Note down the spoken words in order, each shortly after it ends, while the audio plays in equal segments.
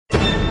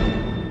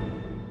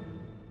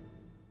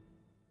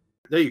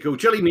There you go.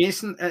 Julie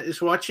Mason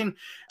is watching.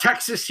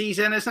 Texas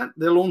season, isn't it?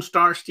 The Lone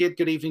Star State.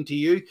 Good evening to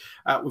you.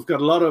 We've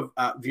got a lot of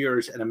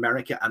viewers in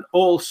America and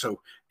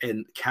also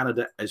in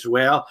Canada as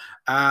well.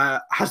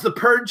 Has the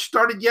purge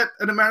started yet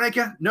in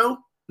America?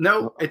 No.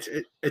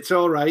 It's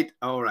all right.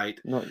 All right.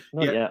 Not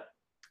yet.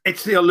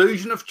 It's the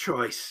illusion of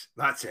choice.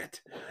 That's it.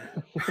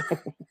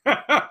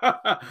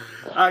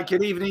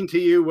 Good evening to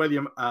you,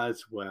 William,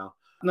 as well.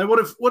 Now,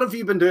 what have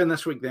you been doing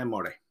this week then,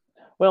 Marty?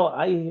 Well,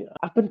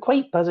 I've been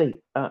quite busy.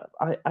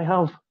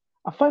 I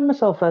found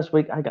myself this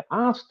week. I got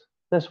asked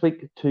this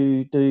week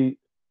to do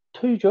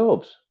 2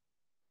 jobs,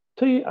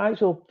 2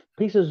 actual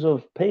pieces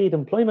of paid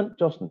employment,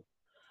 Justin.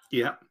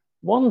 Yeah.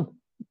 One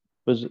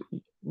was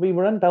we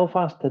were in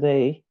Belfast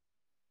today,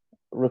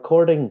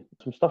 recording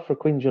some stuff for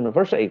Queen's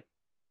University,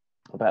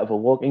 a bit of a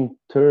walking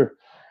tour,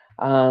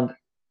 and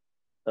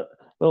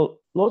well,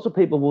 lots of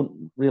people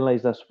won't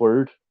realise this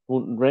word,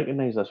 won't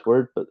recognise this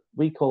word, but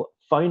we call it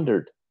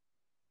foundered.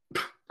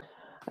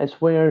 It's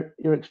where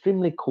you're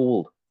extremely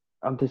cold.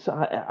 And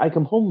I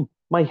come home,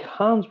 my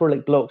hands were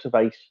like blocks of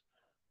ice.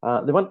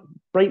 They went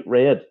bright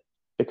red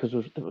because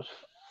it was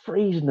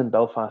freezing in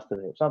Belfast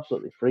today. It was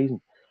absolutely freezing.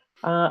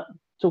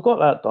 So got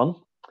that done.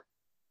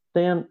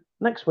 Then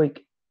next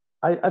week,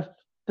 I've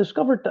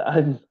discovered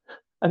that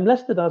I'm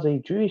listed as a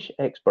Jewish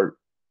expert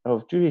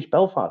of Jewish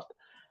Belfast.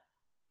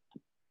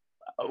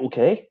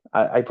 Okay,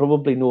 I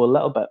probably know a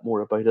little bit more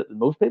about it than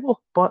most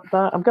people, but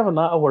I'm giving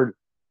that a word.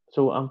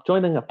 So I'm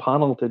joining a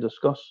panel to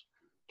discuss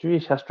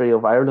Jewish history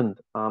of Ireland,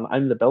 and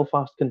I'm the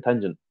Belfast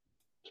contingent.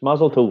 It's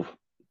Mazel Tov.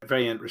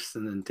 Very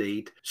interesting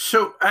indeed.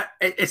 So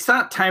it's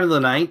that time of the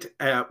night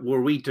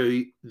where we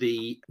do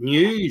the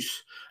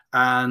news,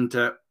 and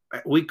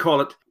we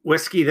call it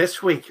Whiskey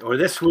This Week, or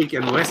This Week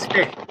in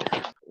Whiskey.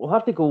 We'll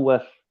have to go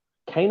with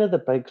kind of the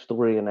big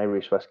story in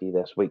Irish whiskey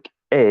this week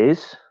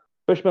is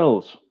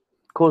Bushmills,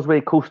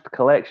 Causeway Coast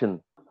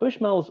Collection.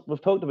 Bushmills, we've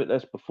talked about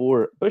this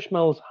before.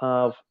 Bushmills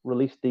have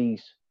released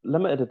these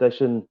limited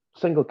edition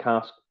single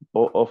cask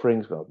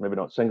offerings. Well, maybe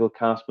not single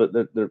cask, but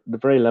they're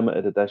very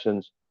limited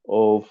editions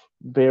of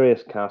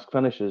various cask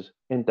finishes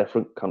in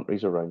different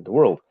countries around the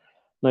world.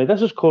 Now,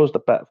 this has caused a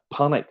bit of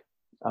panic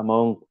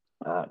among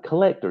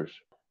collectors.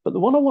 But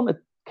the one I want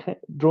to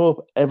draw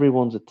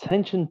everyone's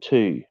attention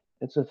to,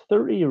 it's a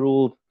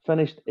 30-year-old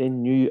finished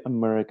in New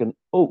American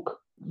oak.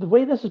 The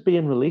way this is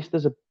being released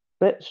is a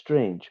bit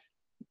strange.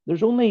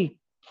 There's only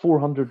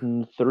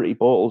 430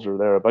 bottles or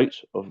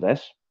thereabouts of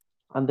this,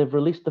 and they've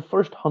released the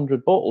first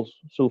 100 bottles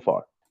so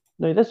far.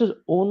 Now, this is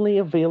only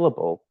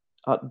available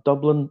at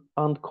Dublin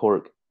and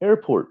Cork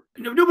Airport.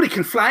 Nobody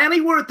can fly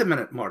anywhere at the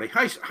minute, Marty.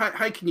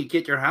 How can you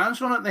get your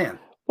hands on it then?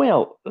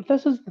 Well,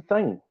 this is the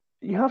thing.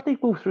 You have to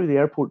go through the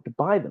airport to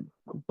buy them,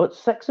 but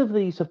 6 of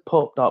these have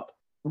popped up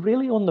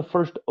really on the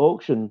first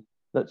auction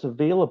that's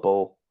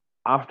available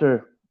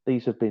after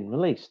these have been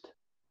released.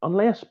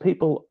 Unless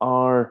people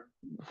are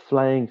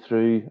flying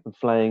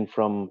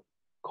from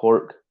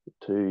Cork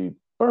to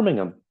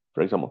Birmingham,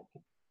 for example,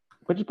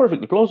 which is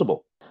perfectly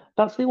plausible.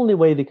 That's the only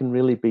way they can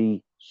really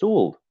be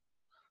sold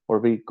or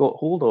be got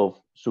hold of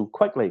so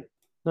quickly.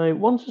 Now,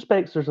 one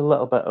suspects there's a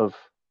little bit of,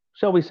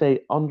 shall we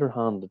say,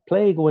 underhanded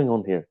play going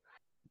on here.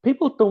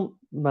 People don't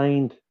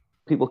mind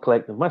people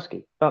collecting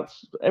whiskey.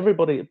 That's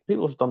everybody.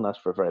 People have done this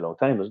for a very long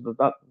time.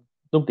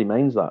 Nobody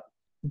minds that.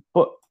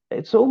 But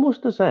it's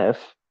almost as if,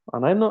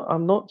 and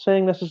I'm not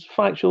saying this is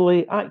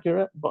factually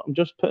accurate, but I'm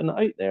just putting it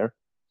out there,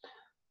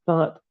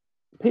 that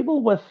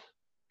people with,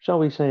 shall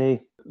we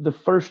say, the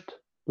first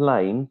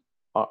line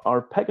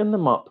are picking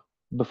them up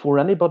before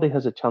anybody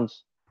has a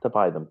chance to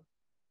buy them,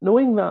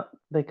 knowing that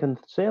they can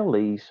sell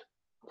these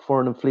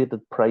for an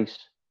inflated price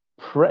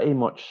pretty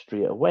much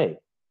straight away.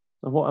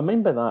 And what I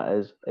mean by that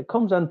is it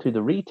comes into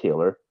the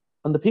retailer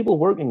and the people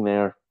working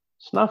there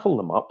snaffle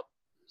them up,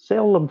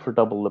 sell them for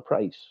double the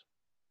price.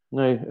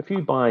 Now, if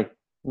you buy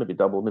maybe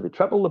double, maybe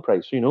triple the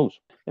price, who knows?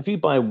 If you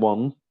buy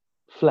one,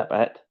 flip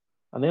it,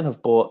 and then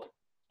have bought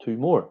 2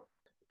 more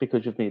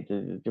because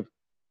you've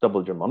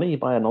doubled your money, you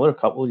buy another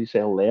couple, you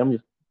sell them.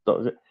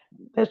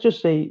 Let's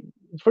just say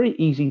it's very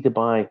easy to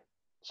buy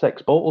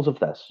 6 bottles of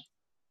this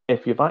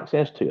if you have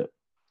access to it.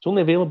 It's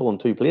only available in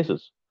 2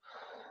 places.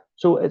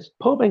 So it's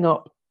popping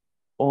up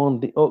on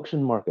the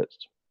auction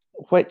markets,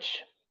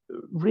 which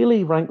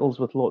really rankles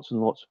with lots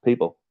and lots of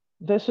people.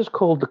 This is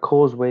called the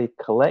Causeway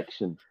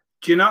Collection.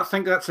 Do you not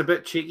think that's a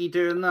bit cheeky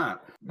doing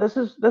that? This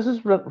is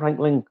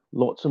rankling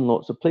lots and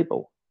lots of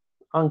people,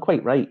 and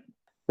quite right.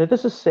 Now,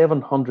 this is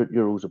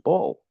 €700 a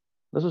bottle.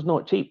 This is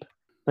not cheap.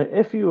 Now,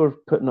 if you were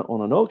putting it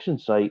on an auction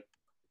site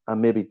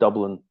and maybe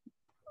doubling,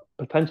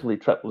 potentially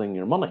tripling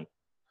your money,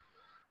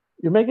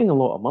 you're making a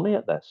lot of money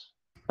at this.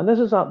 And this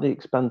is at the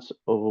expense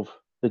of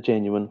the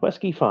genuine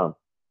whiskey fan.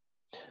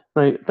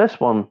 Now,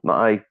 this one that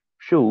I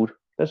showed,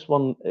 this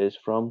one is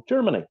from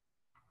Germany.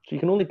 So you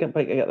can only get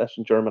this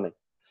in Germany.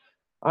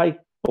 I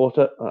bought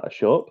it at a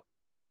shop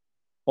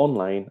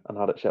online and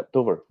had it shipped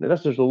over. Now,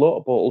 there's a lot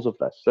of bottles of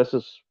this.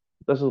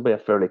 This will be a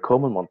fairly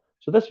common one.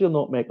 So this you'll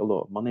not make a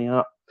lot of money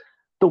at.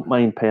 Don't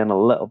mind paying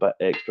a little bit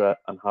extra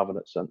and having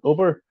it sent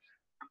over.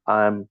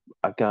 I'm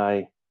a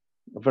guy,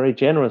 a very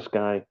generous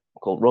guy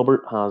called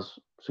Robert, has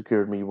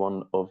secured me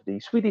one of the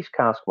Swedish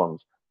cask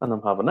ones, and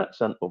I'm having it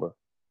sent over.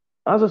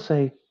 As I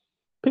say,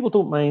 people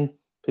don't mind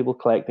people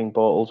collecting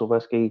bottles of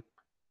whiskey.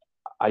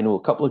 I know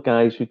a couple of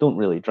guys who don't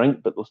really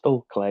drink, but they'll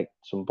still collect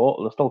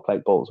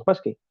bottles of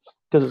whiskey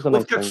because it's a We've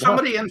nice got thing to have.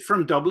 somebody in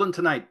from Dublin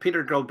tonight.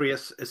 Peter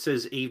Galbraith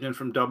says evening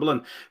from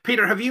Dublin.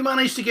 Peter, have you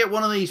managed to get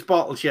one of these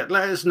bottles yet?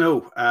 Let us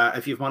know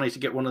if you've managed to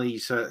get one of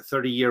these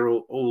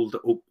 30-year-old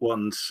oak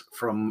ones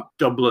from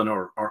Dublin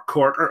or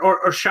Cork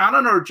or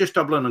Shannon, or just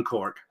Dublin and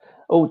Cork.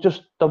 Oh,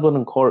 just Dublin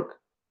and Cork.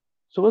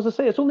 So as I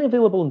say, it's only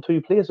available in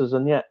 2 places,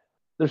 and yet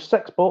there's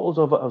 6 bottles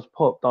of it has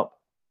popped up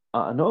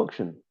at an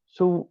auction.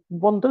 So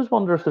one does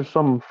wonder if there's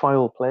some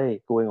foul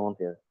play going on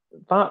here.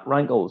 That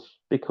rankles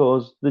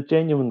because the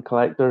genuine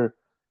collector,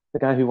 the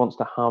guy who wants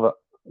to have it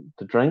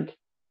to drink,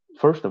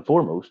 first and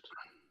foremost,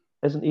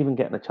 isn't even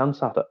getting a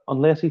chance at it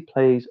unless he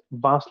pays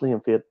vastly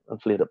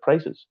inflated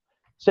prices.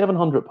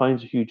 £700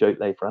 is a huge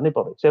outlay for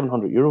anybody.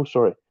 €700,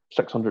 sorry,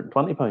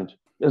 £620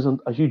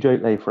 isn't a huge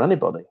outlay for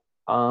anybody.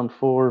 And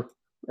for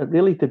it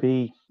really to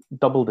be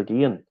doubled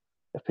again,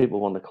 if people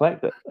want to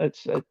collect it,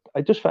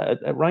 I just find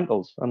it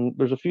rankles. And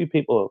there's a few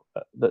people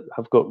that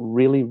have got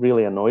really,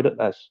 really annoyed at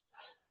this.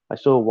 I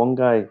saw one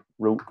guy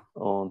wrote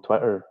on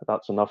Twitter,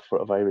 "That's enough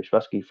of Irish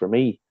whiskey for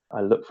me.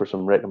 I look for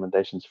some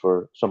recommendations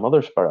for some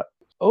other spirit."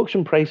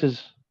 Auction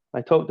prices,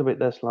 I talked about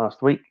this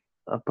last week,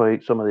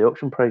 about some of the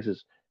auction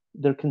prices.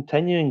 They're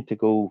continuing to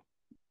go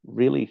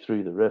really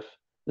through the roof.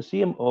 The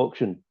same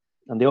auction,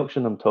 and the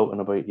auction I'm talking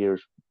about here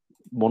is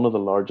one of the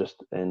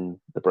largest in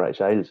the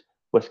British Isles,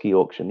 Whisky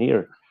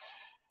Auctioneer.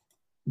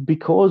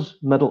 Because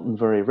Middleton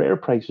Very Rare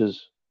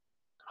prices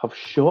have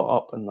shot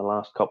up in the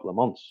last couple of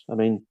months, I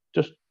mean,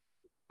 just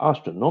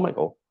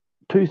astronomical.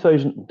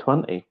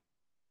 2020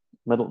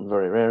 Middleton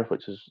Very Rare,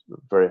 which is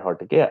very hard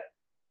to get,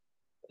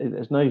 it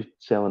is now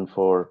selling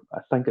for, I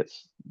think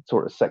it's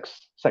sort of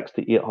six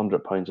to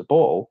 £800 a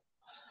bottle.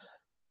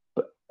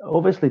 But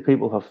obviously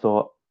people have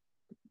thought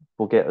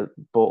we'll get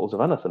bottles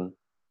of anything,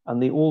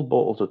 and the old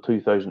bottles of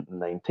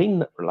 2019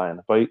 that we're lying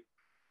about,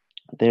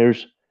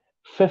 there's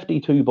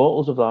 52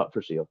 bottles of that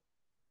for sale.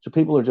 So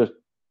people are just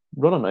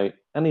running out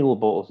any old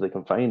bottles they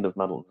can find of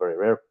Middleton Very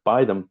Rare,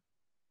 buy them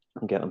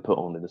and get them put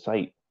onto the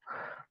site.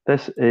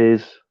 This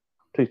is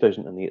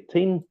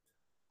 2018.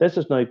 This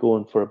is now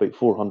going for about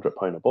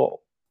 £400 a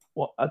bottle.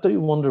 Well, I do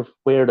wonder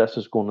where this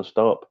is going to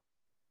stop.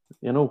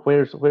 You know,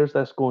 where's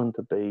this going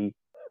to be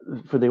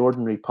for the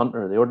ordinary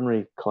punter, the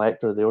ordinary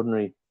collector, the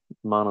ordinary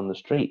man on the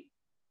street?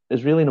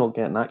 Is really not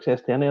getting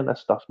access to any of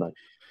this stuff now.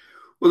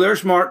 Well,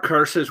 there's Mark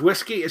Kerr says,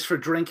 whiskey is for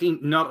drinking,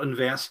 not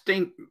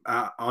investing.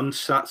 On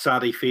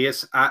Sadie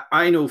Face,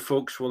 I know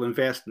folks will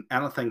invest in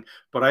anything,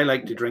 but I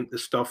like to drink the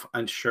stuff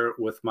and share it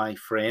with my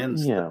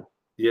friends. Yeah.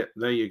 Yeah,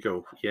 there you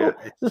go. Yeah.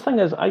 Well, the thing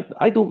is,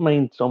 I don't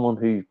mind someone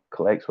who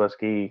collects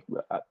whiskey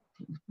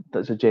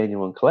that's a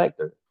genuine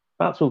collector.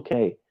 That's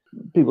okay.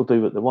 People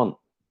do what they want.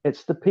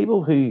 It's the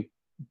people who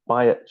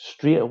buy it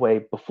straight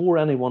away before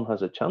anyone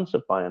has a chance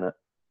of buying it,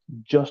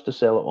 just to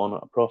sell it on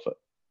at a profit.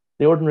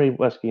 The ordinary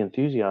whiskey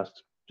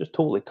enthusiast just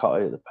totally cut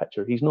out of the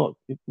picture.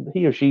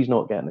 He or she's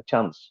not getting a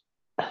chance.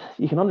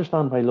 You can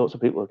understand why lots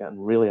of people are getting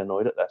really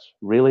annoyed at this,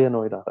 really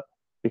annoyed at it,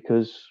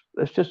 because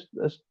it's just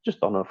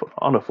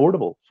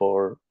unaffordable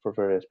for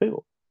various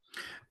people.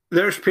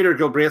 There's Peter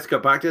Galbraith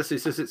got back to us. He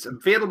says it's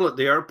available at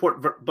the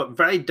airport, but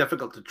very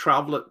difficult to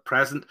travel at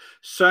present.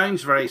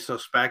 Sounds very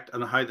suspect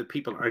on how the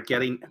people are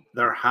getting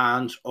their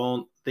hands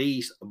on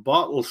these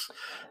bottles.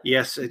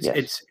 Yes,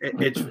 it's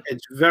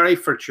very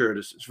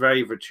fortuitous. It's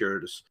very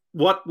fortuitous.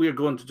 What we're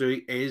going to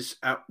do is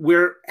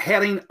we're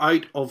heading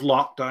out of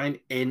lockdown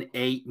in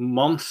a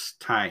month's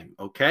time.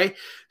 Okay,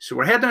 so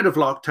we're heading out of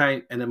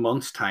lockdown in a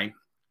month's time,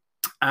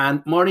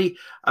 and Marty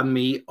and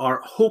me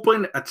are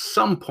hoping at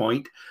some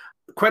point.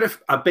 Quite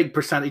a big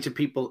percentage of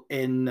people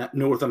in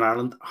Northern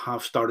Ireland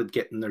have started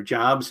getting their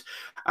jabs,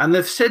 and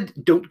they've said,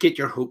 don't get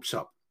your hopes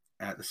up.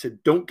 They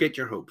said, don't get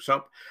your hopes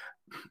up.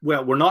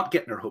 Well, we're not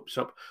getting our hopes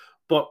up,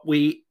 but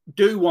we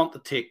do want to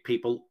take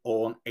people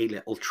on a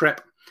little trip.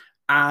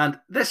 And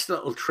this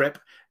little trip,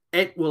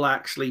 it will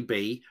actually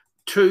be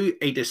to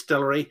a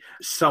distillery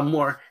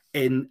somewhere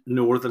in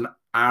Northern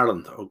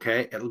Ireland,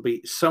 okay? It'll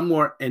be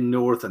somewhere in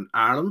Northern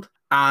Ireland,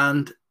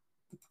 and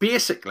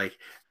basically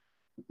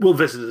we'll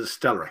visit a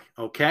distillery,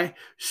 okay?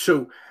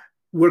 So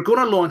we're going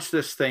to launch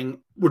this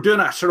thing. We're doing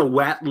a sort of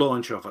wet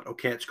launch of it,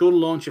 okay? It's going to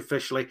launch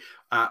officially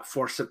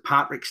for St.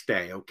 Patrick's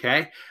Day,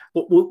 okay?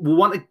 But we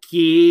want to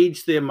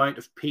gauge the amount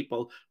of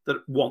people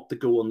that want to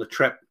go on the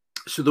trip.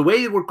 So the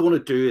way we're going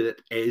to do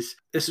it is,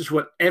 this is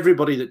what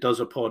everybody that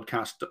does a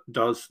podcast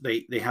does.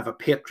 They have a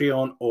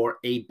Patreon or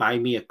a Buy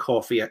Me a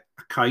Coffee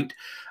account,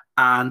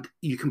 and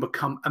you can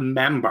become a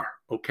member,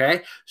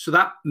 okay? So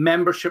that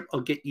membership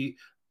will get you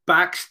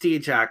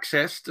backstage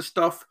access to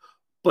stuff,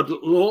 but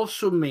it'll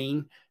also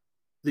mean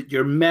that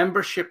your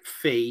membership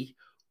fee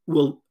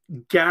will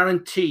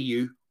guarantee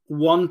you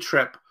one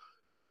trip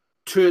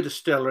to a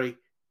distillery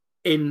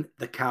in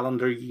the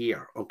calendar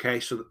year. Okay,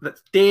 so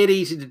that's dead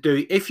easy to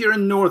do. If you're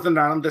in Northern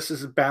Ireland, this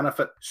is a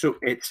benefit. So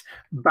it's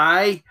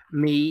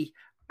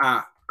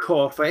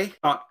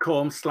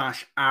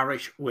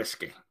buymeacoffee.com/Irish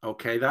whiskey.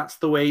 Okay, that's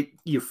the way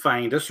you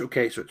find us.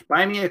 Okay, so it's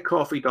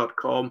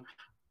buymeacoffee.com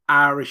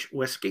Irish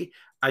whiskey,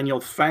 and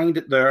you'll find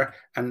it there,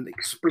 and it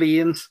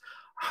explains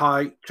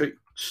how to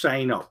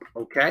sign up.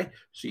 Okay,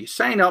 so you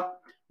sign up.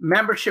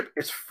 Membership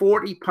is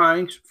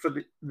 £40 for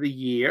the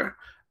year,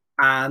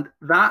 and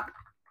that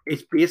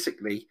is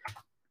basically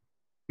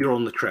you're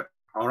on the trip.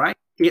 All right,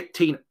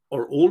 18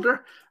 or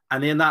older,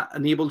 and then that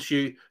enables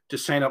you to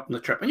sign up on the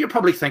trip. And you're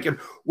probably thinking,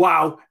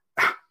 wow,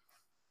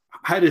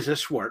 how does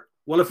this work?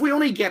 Well, if we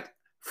only get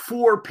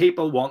 4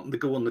 people wanting to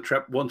go on the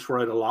trip once we're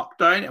out of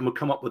lockdown, and we'll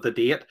come up with a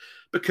date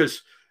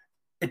because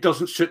it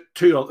doesn't suit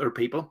 2 other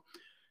people,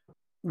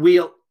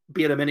 we'll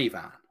be in a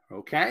minivan,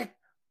 okay?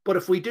 But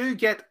if we do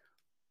get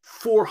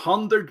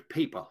 400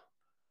 people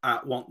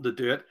wanting to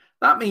do it,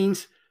 that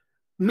means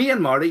me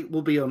and Marty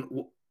will be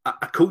on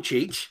a coach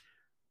each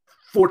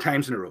 4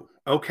 times in a row,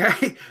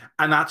 okay?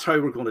 And that's how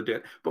we're going to do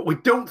it. But we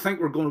don't think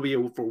we're going to be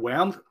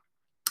overwhelmed,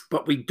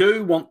 but we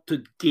do want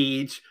to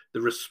gauge the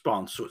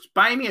response. So it's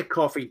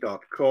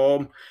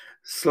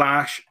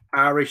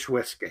buymeacoffee.com/Irish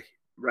whiskey,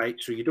 right?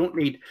 So you don't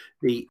need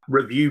the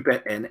review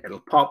bit in, it'll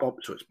pop up.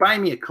 So it's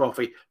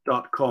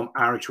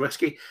buymeacoffee.com/Irish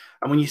whiskey.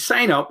 And when you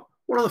sign up,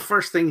 one of the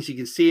first things you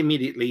can see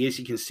immediately is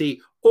you can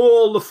see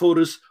all the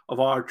photos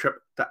of our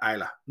trip to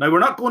Islay. Now, we're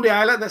not going to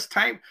Islay this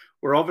time.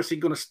 We're obviously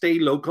going to stay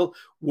local,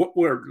 what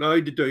we're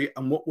allowed to do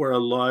and what we're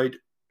allowed,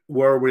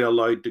 where we're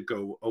allowed to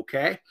go,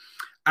 okay?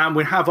 And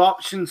we have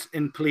options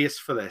in place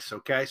for this,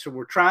 okay? So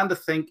we're trying to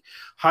think,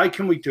 how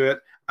can we do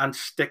it and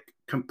stick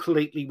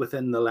completely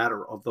within the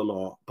letter of the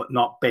law, but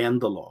not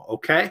bend the law,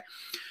 okay?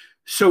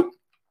 So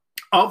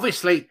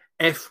obviously,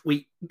 if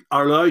we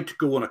are allowed to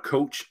go on a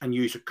coach and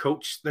use a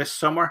coach this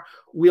summer,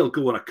 we'll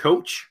go on a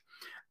coach.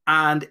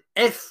 And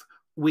if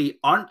we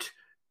aren't,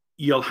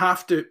 you'll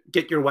have to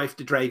get your wife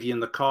to drive you in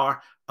the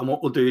car. And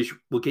what we'll do is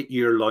we'll get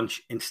you your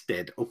lunch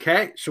instead,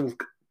 okay? So we're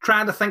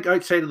trying to think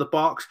outside of the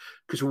box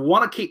because we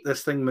want to keep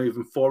this thing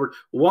moving forward.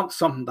 We want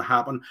something to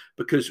happen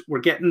because we're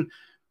getting,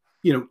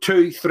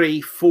 2,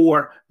 3,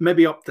 4,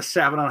 maybe up to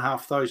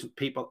 7,500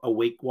 people a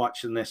week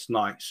watching this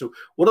now. So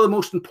one of the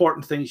most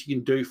important things you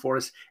can do for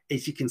us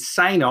is you can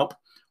sign up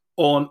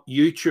on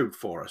YouTube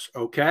for us.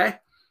 Okay.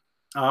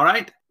 All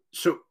right.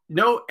 So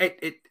no,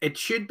 it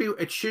should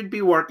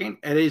be working.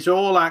 It is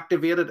all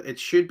activated. It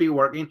should be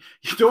working.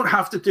 You don't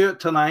have to do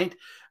it tonight.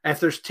 If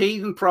there's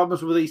teething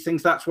problems with these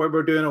things, that's why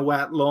we're doing a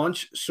wet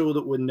launch so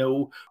that we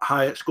know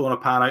how it's going to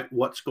pan out,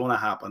 what's going to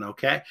happen.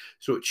 Okay.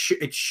 So it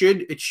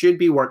should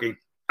be working.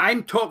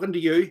 I'm talking to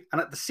you, and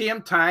at the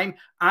same time,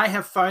 I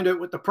have found out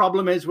what the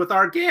problem is with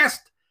our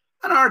guest.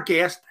 And our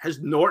guest has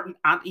Norton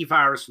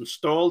Antivirus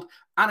installed,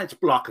 and it's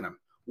blocking him.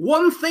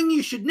 One thing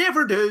you should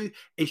never do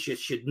is you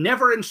should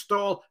never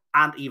install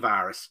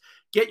antivirus.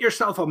 Get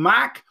yourself a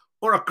Mac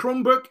or a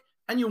Chromebook,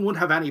 and you won't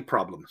have any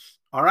problems.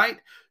 All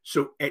right?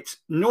 So it's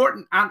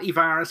Norton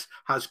Antivirus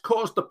has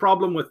caused the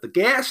problem with the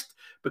guest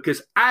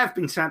because I've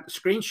been sent a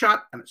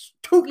screenshot, and it's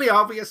totally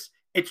obvious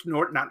it's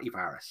Norton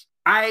Antivirus.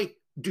 I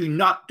do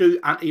not do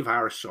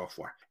antivirus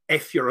software.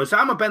 If you're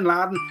Osama bin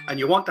Laden and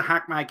you want to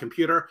hack my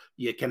computer,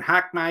 you can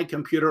hack my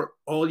computer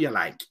all you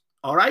like.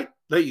 All right?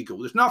 There you go.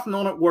 There's nothing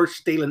on it worth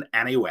stealing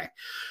anyway.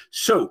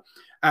 So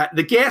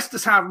the guest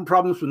is having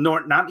problems with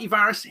Norton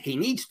Antivirus. He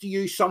needs to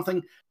use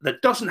something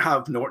that doesn't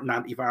have Norton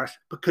Antivirus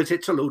because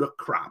it's a load of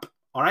crap.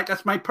 All right?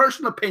 That's my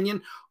personal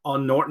opinion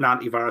on Norton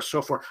Antivirus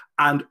software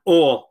and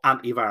all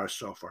antivirus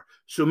software.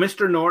 So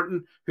Mr.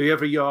 Norton,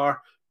 whoever you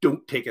are,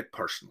 don't take it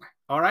personally.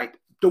 All right?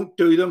 Don't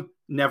do them.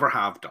 Never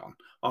have done.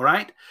 All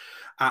right.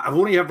 I've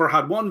only ever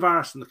had one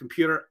virus on the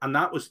computer, and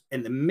that was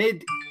in the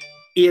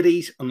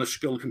mid-80s on the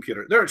school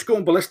computer. There, it's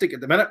going ballistic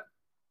at the minute.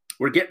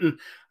 We're getting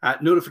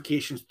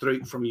notifications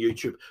through from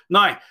YouTube.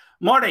 Now,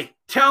 Marty,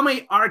 tell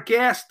me our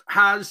guest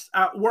has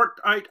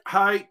worked out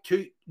how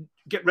to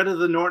get rid of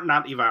the Norton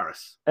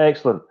Antivirus.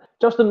 Excellent.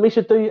 Justin, we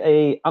should do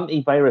a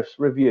antivirus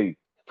review.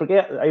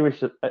 Forget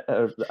Irish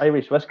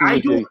whiskey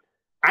review.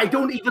 I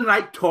don't even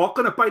like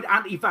talking about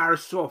antivirus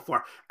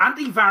software.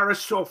 Antivirus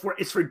software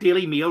is for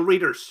Daily Mail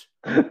readers.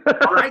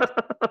 All right?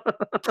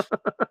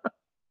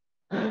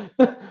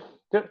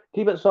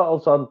 Keep it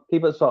subtle, son.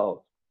 Keep it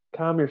subtle.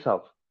 Calm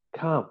yourself.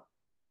 Calm.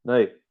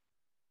 Now.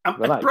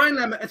 It's brown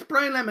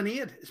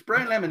lemonade. It's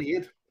brown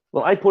lemonade.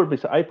 Well, I poured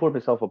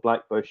myself a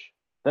Black Bush.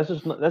 This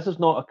is not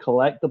a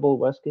collectible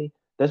whiskey.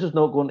 This is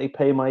not going to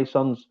pay my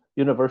son's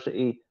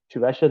university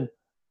tuition,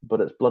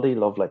 but it's bloody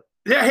lovely.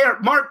 Yeah, here,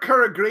 Mark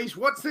Kerr agrees.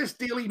 What's this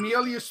Daily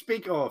Mail you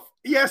speak of?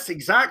 Yes,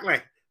 exactly.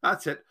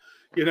 That's it.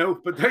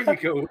 But there you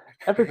go.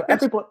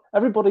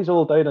 Everybody's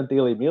all down on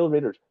Daily Mail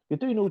readers. You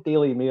do know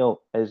Daily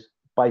Mail is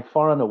by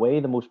far and away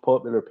the most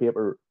popular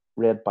paper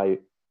read by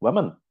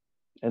women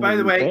in the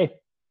UK.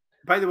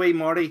 By the way,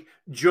 Marty,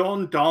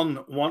 John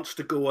Dunn wants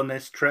to go on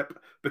this trip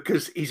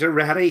because he's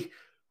already.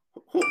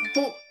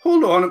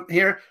 Hold on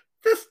here.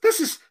 This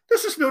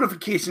This is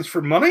notifications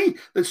for money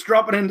that's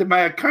dropping into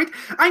my account.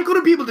 I'm going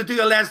to be able to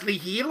do a Leslie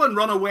Hale and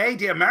run away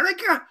to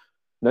America.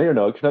 No, you're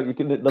not. They're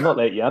not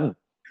letting you in.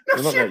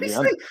 No,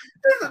 seriously,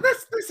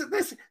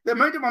 the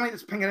amount of money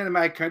that's pinging into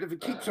my account, if it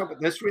keeps up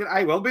at this rate,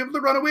 I will be able to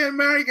run away in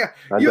America.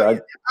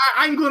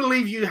 I'm going to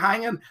leave you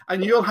hanging,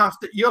 and you'll have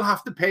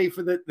to pay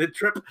for the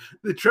trip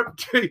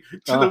to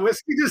the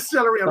whiskey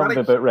distillery. That'll be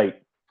about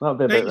right. That'll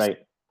be about right.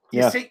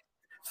 You see,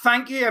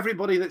 thank you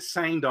everybody that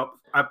signed up.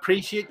 I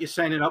appreciate you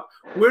signing up.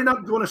 We're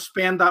not going to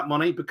spend that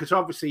money because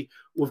obviously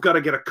we've got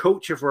to get a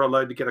coach if we're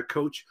allowed to get a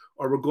coach,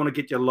 or we're going to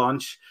get you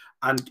lunch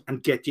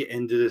and get you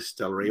into the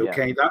distillery.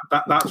 Okay,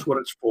 that's what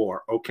it's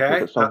for. Okay,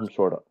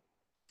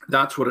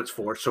 that's what it's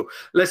for. So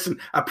listen,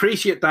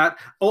 appreciate that.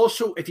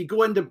 Also, if you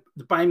go into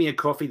the Buy Me a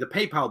Coffee, the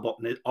PayPal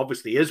button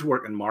obviously is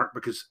working, Mark,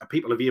 because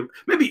people have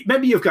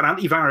maybe you've got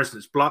antivirus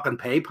that's blocking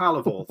PayPal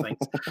of all things.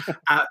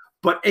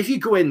 But if you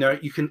go in there,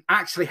 you can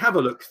actually have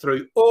a look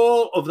through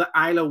all of the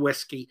Islay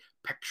Whiskey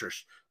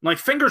pictures. Now,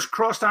 fingers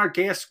crossed, our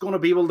guest's going to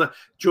be able to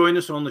join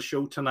us on the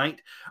show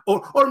tonight,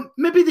 or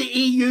maybe the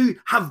EU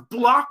have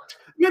blocked.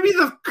 Maybe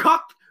they've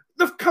cut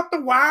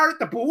the wire at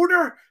the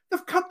border.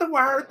 They've cut the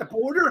wire at the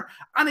border,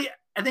 and the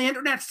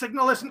internet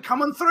signal isn't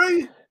coming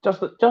through.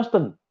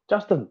 Justin.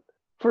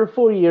 For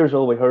 4 years,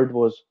 all we heard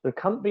was there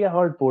can't be a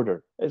hard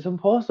border. It's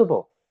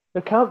impossible.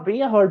 There can't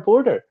be a hard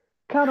border.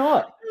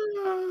 Cannot.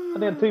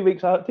 And then 2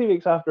 weeks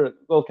after it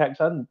all kicks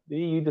in, the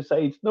EU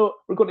decides, no,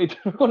 we're going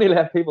to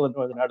let people in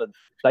Northern Ireland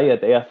die a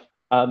death,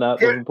 and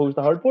we've imposed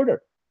a hard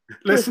border.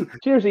 Listen,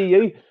 cheers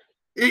EU.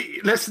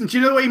 Listen, do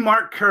you know the way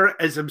Mark Kerr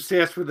is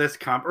obsessed with this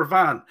camper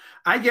van?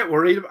 I get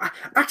worried.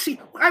 Actually,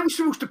 I was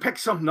supposed to pick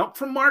something up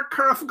from Mark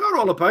Kerr. I forgot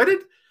all about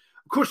it.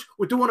 Of course,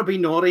 we don't want to be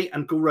naughty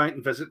and go round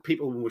and visit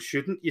people when we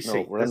shouldn't. You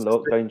see, we're in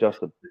lockdown,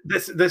 Justin.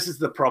 This is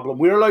the problem.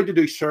 We're allowed to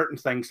do certain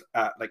things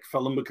like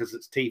film because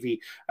it's TV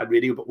and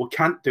radio, but we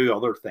can't do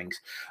other things.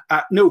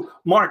 No,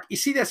 Mark, you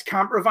see this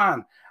camper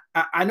van?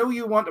 I know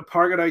you want to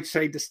park it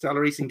outside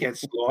distilleries and get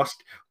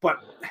lost, but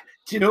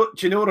do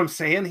you know what I'm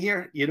saying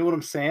here? You know what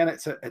I'm saying?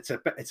 It's a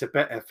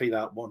bit iffy,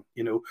 that one.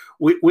 You know,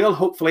 we'll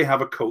hopefully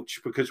have a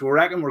coach because we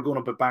reckon we're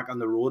going to be back on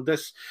the road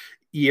this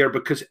year,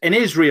 because in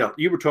Israel,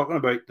 you were talking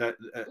about the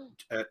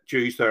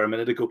Jews there a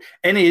minute ago.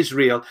 In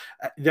Israel,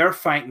 they're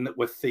fighting it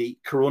with the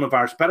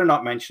coronavirus. Better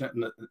not mention it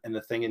in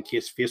the thing in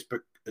case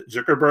Facebook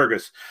Zuckerberg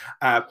is.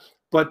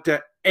 But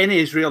in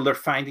Israel, they're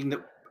finding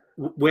that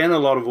when a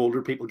lot of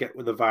older people get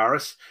with the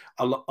virus,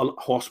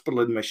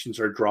 hospital admissions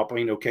are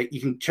dropping. Okay, you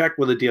can check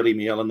with the Daily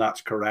Mail, and that's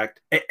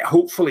correct.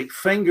 Hopefully,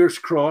 fingers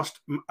crossed.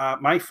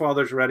 My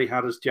father's already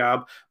had his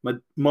jab. My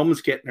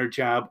mum's getting her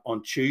jab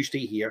on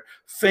Tuesday here.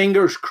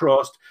 Fingers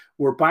crossed,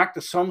 we're back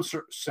to some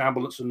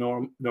semblance of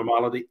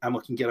normality, and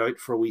we can get out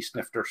for a wee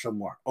snifter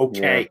somewhere.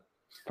 Okay,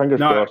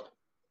 crossed.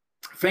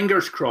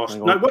 Fingers crossed.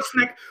 Now,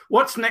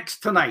 what's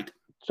next tonight?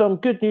 Some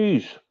good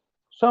news.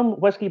 Some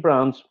whiskey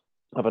brands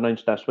have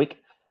announced this week.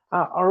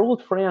 Our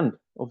old friend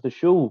of the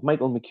show,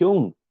 Michael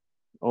McKeown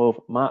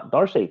of Matt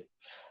Darcy,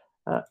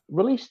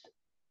 released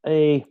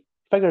a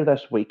figure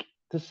this week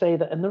to say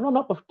that in the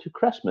run-up to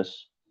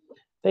Christmas,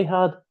 they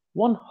had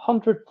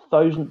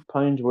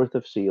 £100,000 worth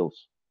of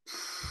sales.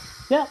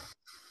 Yeah.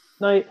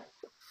 Now,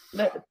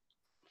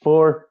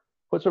 for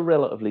what's a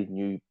relatively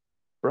new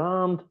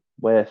brand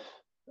with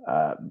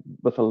a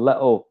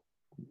little,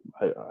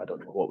 I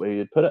don't know what way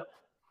you'd put it,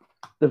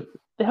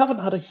 they haven't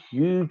had a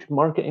huge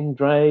marketing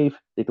drive.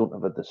 They don't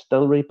have a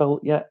distillery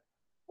built yet.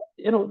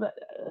 You know,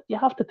 you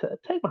have to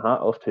take my hat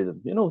off to them.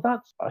 You know,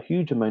 that's a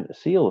huge amount of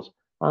sales.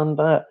 And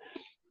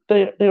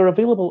they're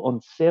available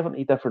on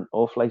 70 different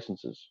off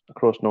licenses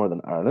across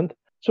Northern Ireland.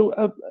 So,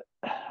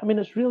 I mean,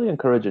 it's really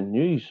encouraging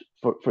news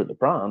for the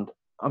brand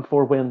and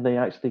for when they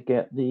actually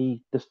get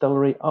the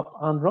distillery up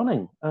and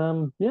running.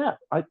 They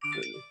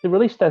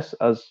released this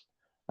as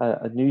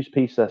a news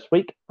piece this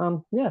week,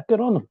 and yeah, good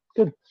on them.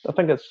 Good. I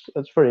think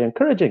it's very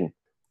encouraging.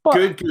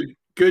 But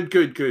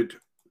good.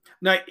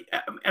 Now,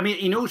 I mean,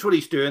 he knows what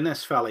he's doing,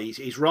 this fella.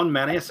 He's run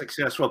many a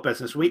successful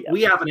business. We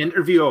have an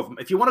interview of him.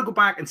 If you want to go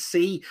back and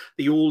see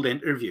the old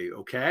interview,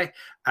 okay,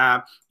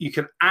 you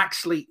can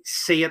actually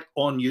see it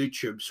on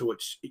YouTube. So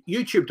it's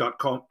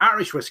youtube.com,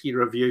 Irish Whiskey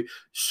Review.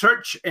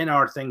 Search in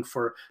our thing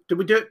for, did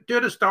we do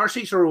it as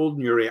Darcy's or Old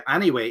Newry?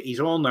 Anyway, he's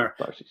on there.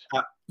 Darcy's.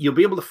 You'll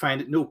be able to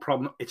find it, no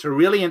problem. It's a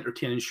really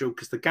entertaining show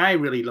because the guy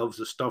really loves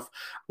the stuff.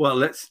 Well,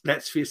 let's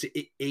face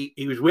it,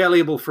 he was well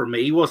able for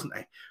me, wasn't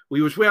he?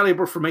 He was well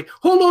able for me.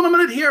 Hold on a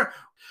minute here.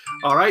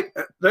 All right,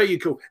 there you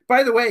go.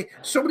 By the way,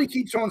 somebody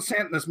keeps on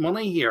sending us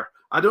money here.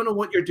 I don't know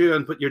what you're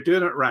doing, but you're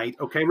doing it right.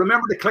 Okay,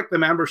 remember to click the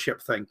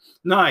membership thing.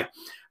 Now,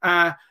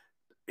 I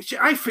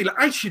feel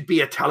I should be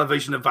a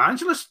television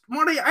evangelist,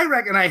 Marty. I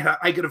reckon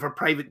I could have a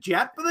private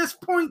jet by this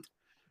point.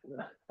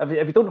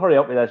 If you don't hurry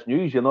up with this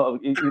news, you'll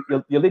need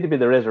to be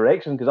the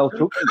resurrection because I'll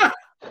choke you.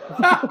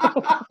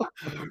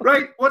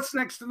 Right, what's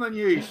next in the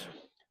news?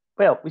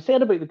 Well, we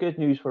said about the good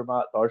news for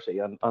Matt Darcy,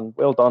 and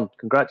well done,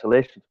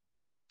 congratulations.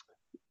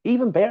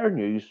 Even better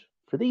news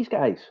for these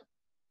guys.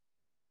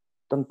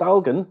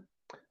 Dundalgan,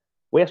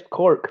 West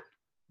Cork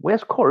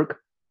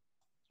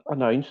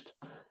announced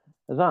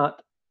that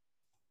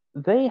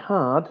they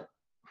had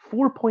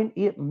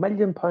 £4.8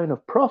 million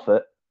of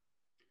profit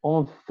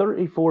on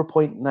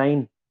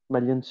 34.9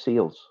 million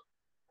sales.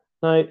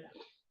 Now,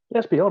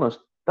 let's be honest,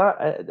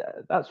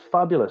 that's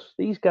fabulous.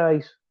 These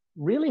guys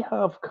really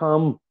have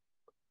come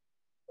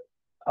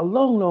a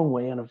long, long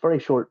way in a very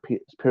short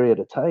period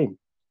of time.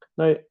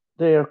 Now,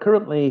 they are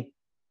currently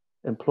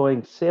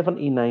employing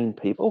 79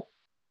 people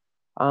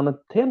and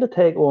intend to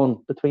take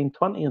on between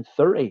 20 and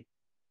 30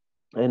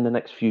 in the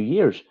next few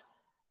years.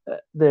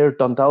 Their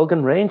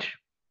Dundalgan range,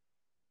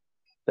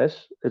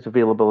 this is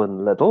available in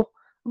Lidl,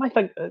 and I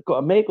think it got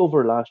a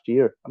makeover last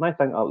year, and I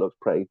think that looks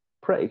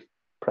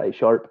pretty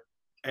sharp.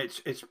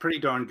 It's pretty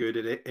darn good.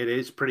 It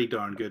is pretty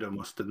darn good, I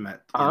must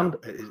admit. And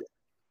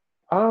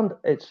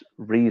it's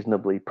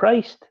reasonably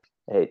priced.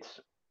 It's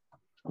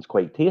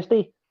quite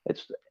tasty.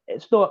 It's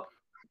not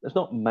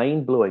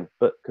mind blowing,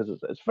 but because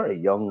it's very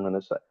young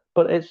and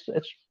but it's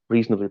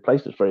reasonably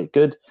priced. It's very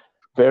good,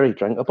 very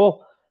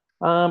drinkable.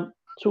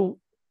 So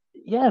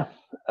yeah,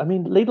 I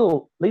mean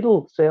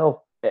Lidl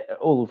sell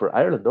all over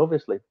Ireland,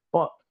 obviously,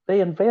 but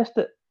they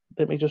invested.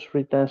 Let me just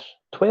read this: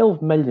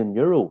 €12 million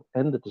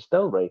in the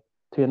distillery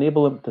to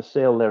enable them to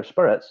sell their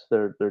spirits,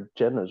 their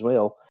gin as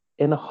well,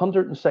 in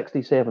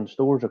 167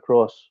 stores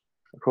across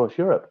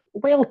Europe.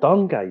 Well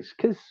done, guys!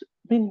 Because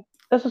I mean,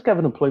 this has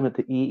given employment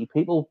to 80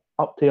 people,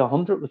 up to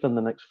 100 within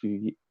the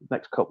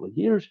next couple of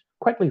years,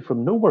 quickly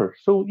from nowhere.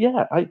 So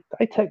yeah, I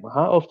take my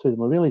hat off to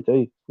them. I really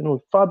do.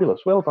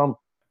 Fabulous. Well done.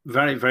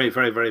 Very, very,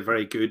 very, very,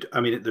 very good. I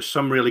mean, there's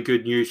some really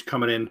good news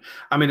coming in.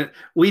 I mean,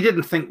 we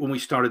didn't think when we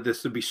started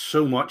this there'd be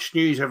so much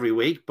news every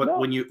week, but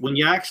when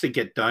you actually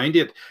get down to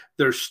it,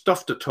 there's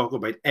stuff to talk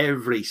about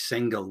every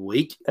single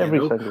week.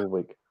 Every single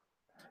week.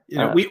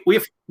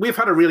 We've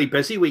had a really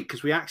busy week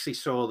because we actually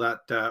saw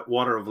that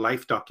Water of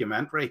Life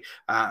documentary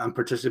and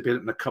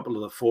participated in a couple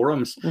of the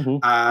forums,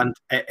 and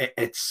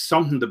it's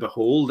something to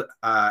behold.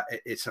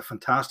 It's a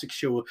fantastic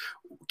show.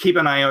 Keep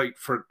an eye out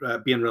for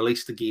being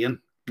released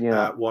again.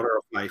 Yeah, Water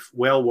of Life,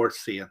 well worth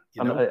seeing.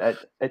 I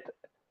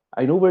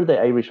know we're the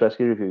Irish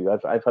Whiskey Review.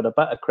 I've had a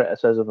bit of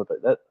criticism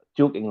about that,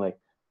 jokingly,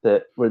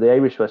 that we're the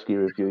Irish Whiskey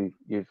Review.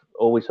 You've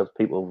always have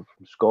people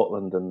from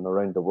Scotland and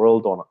around the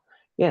world on it.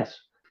 Yes,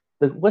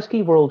 the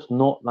whiskey world's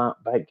not that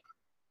big,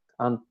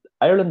 and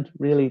Ireland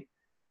really,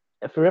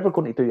 if you're ever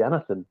going to do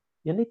anything,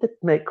 you need to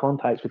make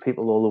contacts with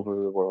people all over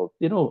the world.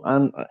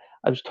 And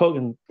I was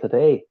talking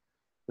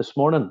this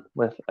morning,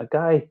 with a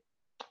guy.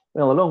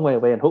 Well, a long way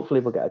away, and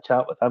hopefully we'll get a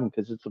chat with him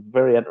because it's a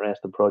very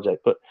interesting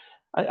project. But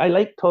I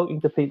like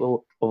talking to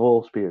people of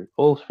all spheres,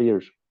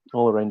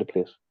 all around the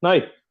place.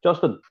 Now,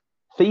 Justin,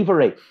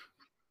 thievery,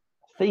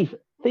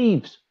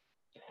 thieves.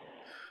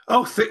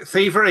 Oh,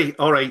 thievery.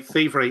 All right,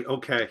 thievery.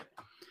 Okay.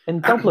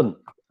 In Dublin,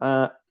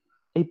 a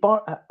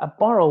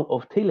barrel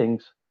of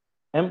Teelings,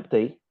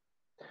 empty,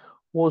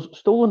 was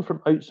stolen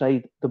from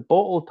outside the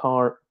Bottle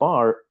Tar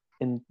bar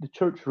in the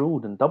Church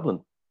Road in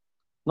Dublin.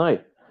 Now,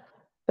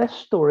 this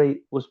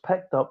story was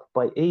picked up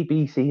by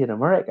ABC in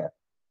America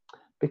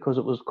because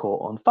it was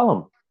caught on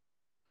film.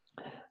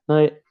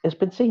 Now, it's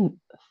been seen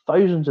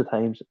thousands of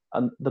times,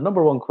 and the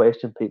number one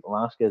question people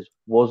ask is,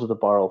 was the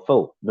barrel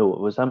full? No, it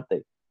was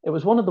empty. It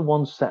was one of the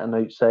ones sitting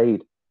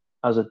outside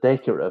as a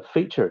decorative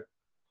feature.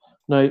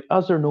 Now,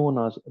 as they're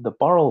known as the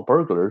barrel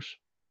burglars,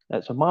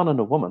 it's a man and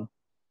a woman,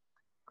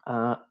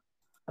 and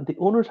the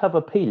owners have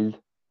appealed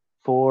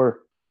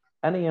for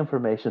any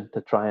information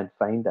to try and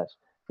find this.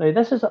 Now,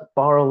 this is a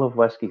barrel of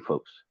whiskey,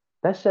 folks.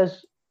 This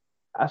is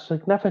a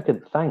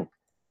significant thing.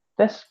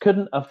 This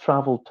couldn't have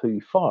travelled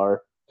too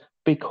far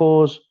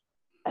because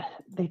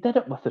they did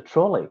it with a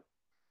trolley.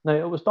 Now,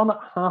 it was done at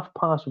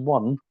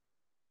 1:30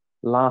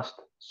 last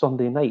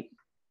Sunday night.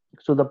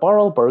 So the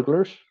barrel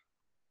burglars,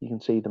 you can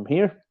see them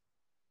here.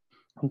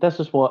 And this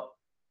is what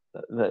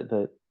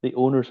the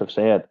owners have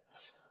said.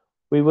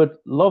 We would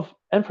love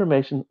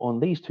information on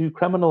these two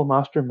criminal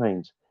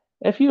masterminds.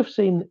 If you've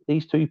seen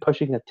these two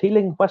pushing a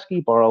Teeling whiskey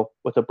barrel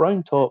with a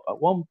brown top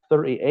at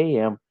 1:30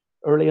 a.m.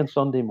 early on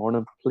Sunday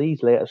morning,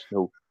 please let us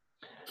know.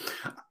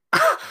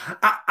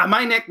 Am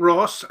I Nick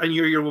Ross and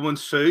you're your woman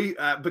Sue?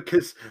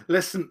 Because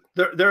listen,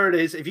 there it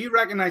is. If you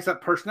recognise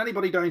that person,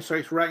 anybody down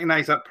south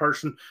recognise that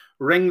person,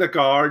 ring the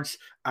guards,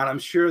 and I'm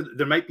sure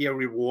there might be a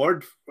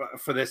reward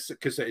for this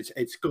because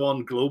it's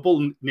gone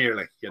global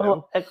nearly.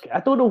 Well, I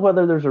don't know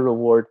whether there's a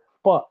reward,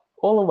 but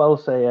all I will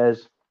say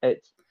is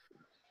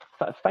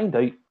find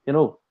out,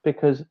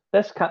 because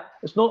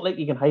it's not like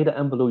you can hide it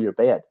in below your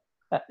bed.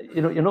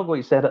 You're not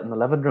going to set it in the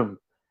living room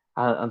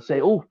and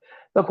say, oh,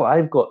 look what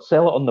I've got,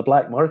 sell it on the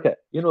black market.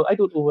 I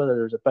don't know whether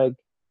there's a big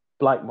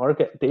black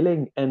market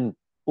dealing in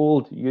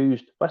old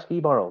used whiskey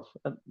barrels.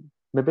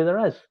 Maybe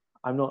there is.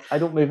 I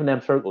don't move in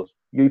them circles.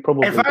 You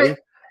probably do.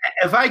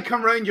 If I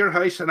come round your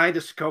house and I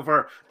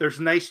discover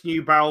there's nice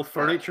new barrel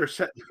furniture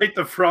sitting right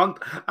the front,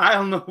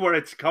 I'll know where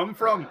it's come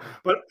from.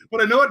 But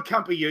I know it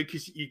can't be you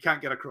because you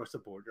can't get across the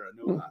border. I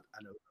know that.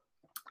 I know.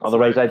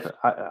 Otherwise,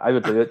 I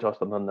would do it,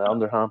 Justin, on the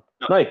underhand.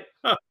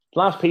 Now,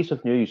 last piece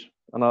of news,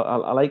 and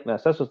I like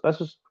this. This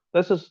is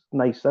this is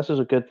nice. This is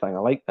a good thing. I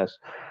like this.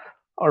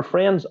 Our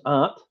friends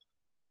at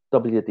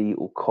W.D.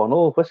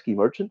 O'Connell Whiskey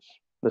Merchants,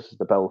 this is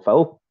the Bill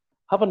Phil,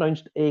 have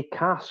announced a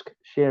cask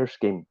share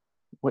scheme,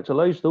 which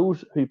allows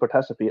those who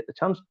participate the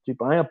chance to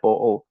buy a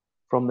bottle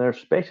from their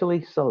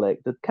specially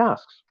selected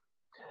casks.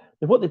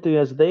 Now, what they do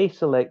is they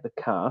select the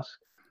cask,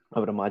 I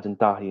would imagine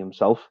Dahi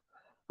himself,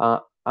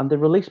 and they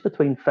release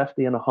between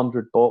 50 and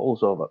 100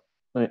 bottles of it.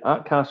 Now,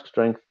 at cask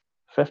strength,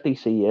 50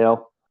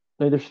 cl.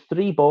 Now, there's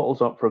 3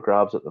 bottles up for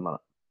grabs at the minute.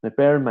 Now,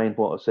 bear in mind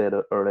what I said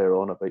earlier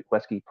on about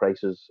whiskey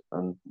prices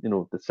and, you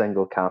know, the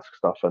single cask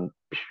stuff and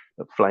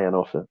flying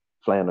out of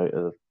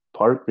the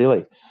park,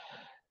 really.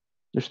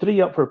 There's 3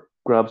 up for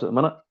grabs at the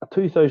minute. A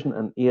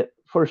 2008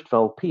 first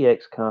fill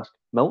PX cask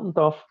Milton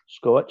Duff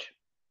Scotch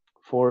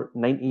for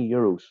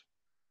 €90.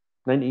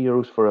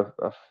 €90 for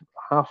a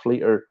half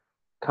litre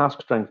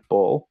cask strength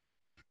bottle.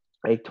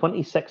 A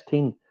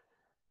 2016,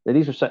 now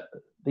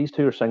these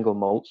 2 are single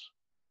malts.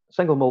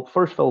 Single malt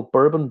first fill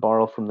bourbon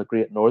barrel from the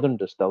Great Northern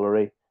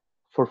Distillery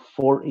for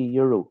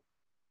 €40.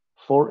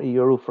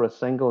 €40 for a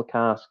single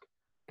cask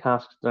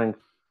strength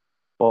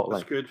bottling.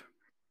 That's good.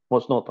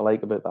 What's not to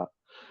like about that?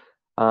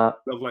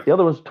 Lovely. The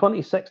other one's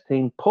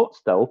 2016 pot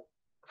still,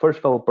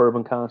 first fill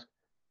bourbon cask,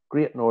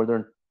 Great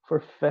Northern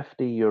for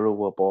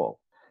 €50 a bottle.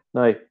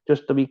 Now,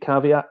 just a wee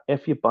caveat,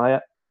 if you buy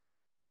it,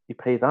 you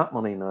pay that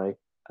money now,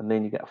 and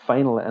then you get a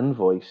final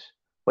invoice,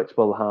 which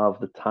will have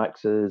the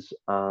taxes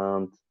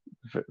and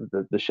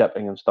the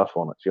shipping and stuff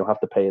on it. So you'll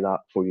have to pay that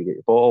before you get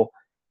your bottle.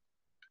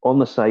 On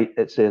the site,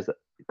 it says that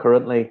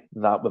currently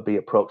that would be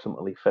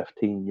approximately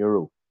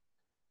 €15.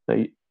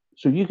 Now,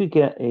 so you could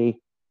get a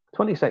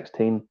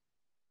 2016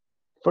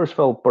 first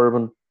fill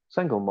bourbon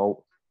single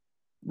malt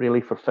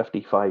really for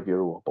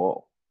 €55 a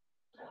bottle.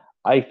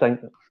 I think,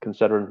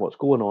 considering what's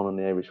going on in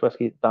the Irish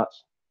whiskey,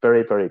 that's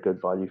very, very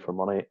good value for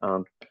money,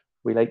 and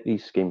we like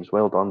these schemes.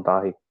 Well done,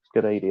 Dahi.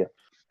 Good idea.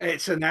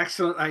 It's an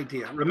excellent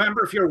idea.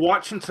 Remember, if you're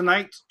watching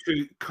tonight,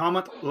 to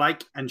comment,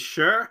 like, and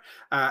share,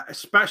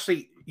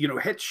 especially,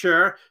 hit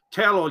share,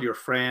 tell all your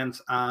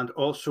friends, and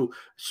also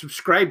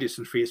subscribe to us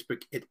on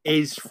Facebook. It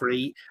is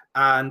free,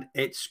 and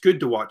it's good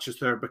to watch us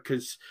there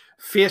because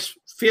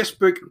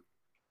Facebook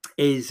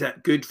is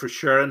good for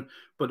sharing,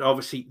 but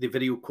obviously the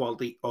video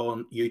quality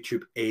on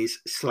YouTube is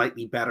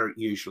slightly better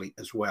usually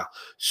as well.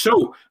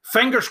 So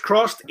fingers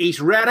crossed, he's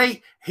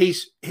ready.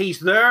 He's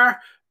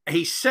there.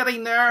 He's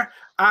sitting there.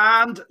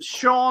 And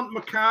Sean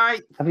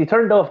Mackay. Have you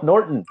turned off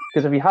Norton?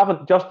 Because if you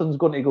haven't, Justin's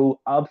going to go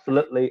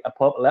absolutely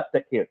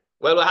apocalyptic here.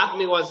 Well, what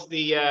happened to me was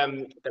the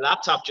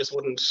laptop just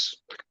wouldn't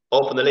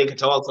open the link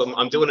at all. So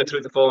I'm doing it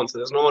through the phone. So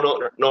there's no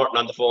Norton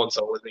on the phone.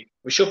 So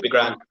we should be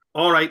grand.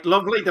 All right.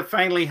 Lovely to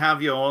finally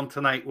have you on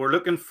tonight. We're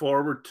looking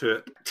forward to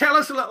it. Tell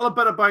us a little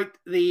bit about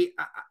the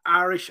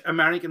Irish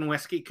American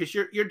whiskey, because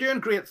you're doing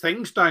great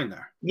things down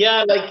there.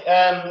 Yeah,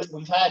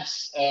 we've had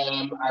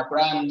our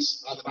brand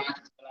on the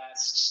market for the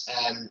last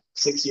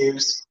 6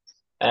 years.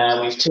 We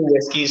have 2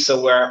 whiskies.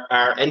 So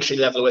our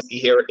entry-level whiskey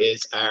here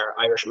is our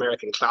Irish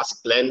American Classic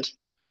Blend.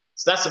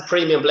 So that's a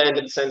premium blend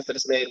in the sense that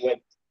it's made with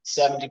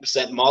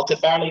 70%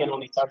 malted barley and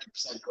only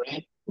 30%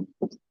 grain.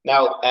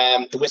 Now,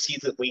 the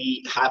whiskies that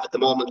we have at the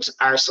moment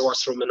are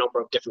sourced from a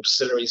number of different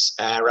distilleries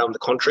around the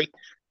country,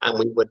 and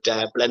we would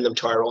blend them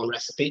to our own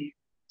recipe.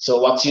 So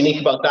what's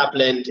unique about that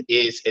blend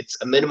is it's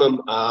a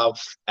minimum of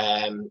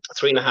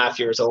 3.5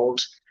 years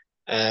old.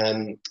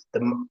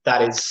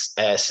 That is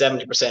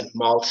 70%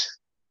 malt.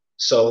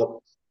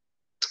 So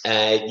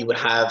you would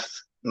have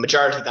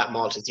majority of that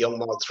malt is young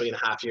malt,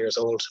 3.5 years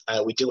old.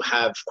 We do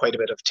have quite a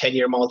bit of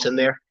 10-year malt in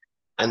there.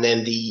 And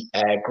then the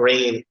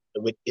grain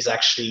is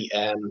actually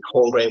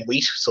whole grain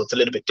wheat, so it's a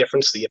little bit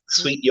different. So you have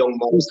the sweet young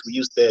malt. We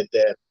use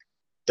the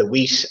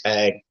wheat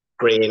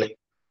grain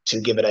to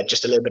give it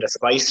just a little bit of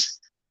spice.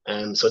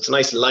 So it's a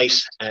nice light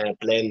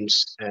blend.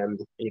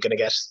 You're going to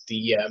get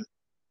the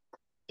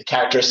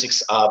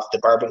characteristics of the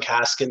bourbon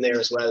cask in there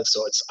as well.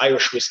 So it's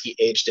Irish whiskey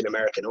aged in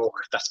American oak.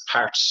 That's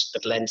part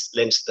that lends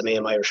the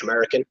name Irish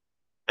American.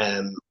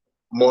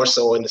 More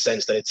so in the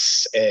sense that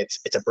it's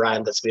a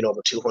brand that's been over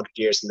 200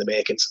 years in the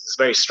making. So there's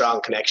a very strong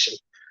connection,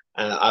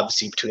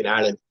 obviously, between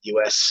Ireland and the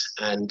US,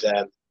 and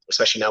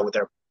especially now with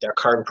their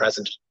current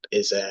president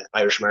is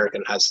Irish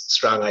American, has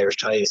strong Irish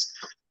ties.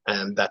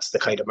 That's the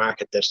kind of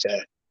market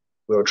that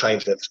we were trying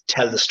to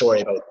tell the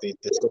story about, the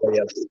story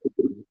of,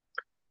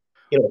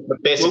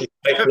 basically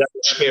the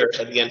spirit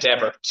and the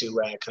endeavor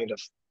to kind of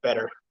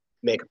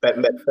make a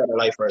better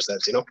life for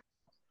ourselves,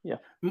 Yeah,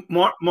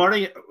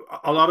 Marty,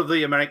 a lot of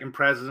the American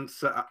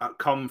presidents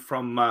come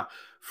from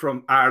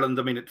Ireland.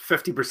 I mean,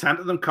 50%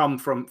 of them come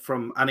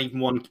from, and even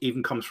one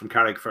even comes from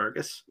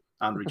Carrickfergus,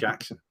 Andrew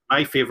Jackson.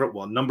 My favourite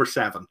one, number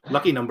 7,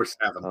 lucky number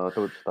 7. Oh,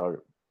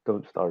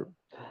 don't start.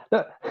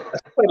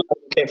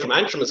 Came from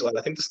Antrim as well.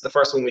 I think this is the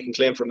first one we can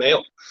claim from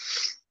Mayo.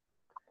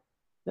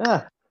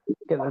 Yeah,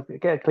 get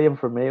a claim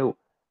from Mayo.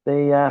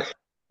 Now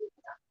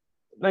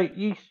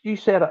you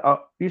set it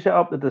up. You set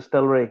up the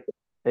distillery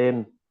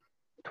in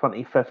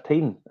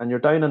 2015, and you're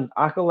down in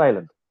Achill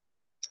Island.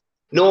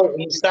 No,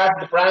 we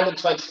started the brand in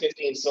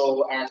 2015.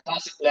 So our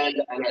classic blend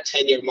and our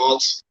 10-year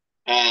malt,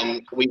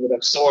 we would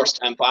have sourced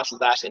and bottled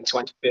that in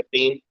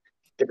 2015.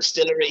 The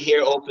distillery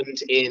here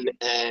opened in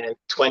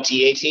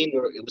 2018.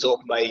 It was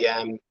opened by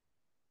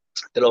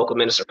the local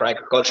Minister for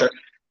Agriculture.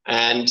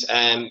 And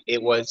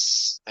it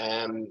was,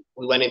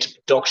 we went into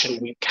production.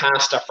 We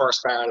cast our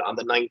first barrel on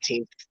the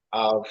 19th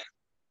of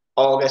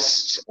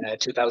August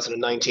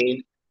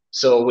 2019.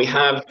 So we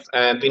have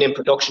been in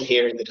production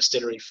here in the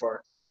distillery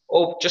for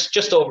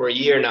just over a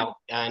year now,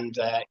 and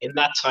in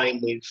that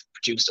time we've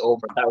produced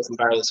over 1,000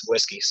 barrels of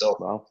whiskey. So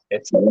Wow.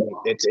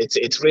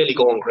 it's really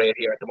going great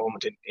here at the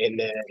moment in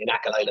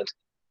Achill Island.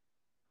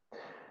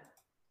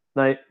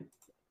 Now,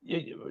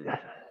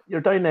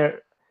 you're down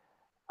there.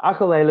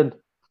 Achill Island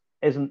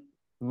isn't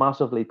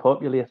massively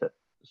populated,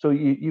 so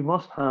you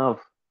must have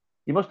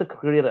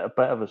created a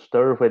bit of a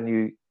stir when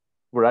you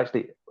were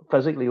actually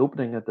physically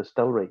opening a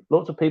distillery.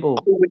 Lots of people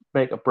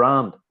make a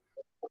brand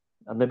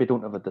and maybe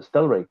don't have a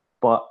distillery,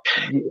 but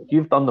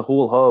you've done the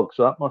whole hog,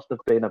 so that must have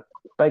been a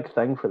big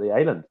thing for the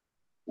island.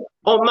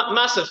 Oh,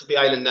 massive for the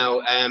island now.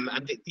 And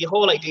the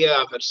whole idea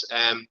of it,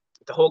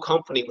 the whole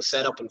company was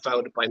set up and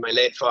founded by my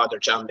late father,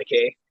 John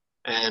McKay.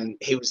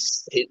 It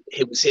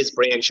was his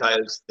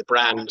brainchild, the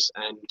brand,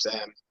 and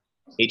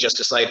he just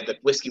decided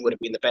that whiskey would have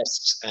been the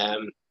best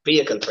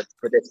vehicle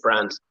for this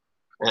brand.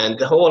 And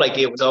the whole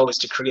idea was always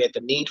to create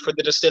the need for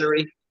the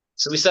distillery.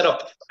 So we set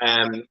up,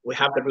 we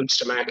have the routes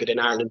to market in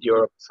Ireland,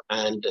 Europe,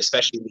 and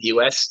especially in the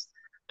US.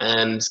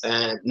 And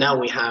now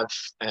we have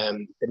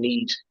the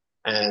need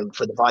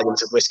for the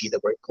volumes of whiskey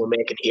that we're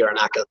making here in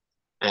Achill.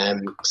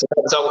 So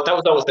that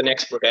was always the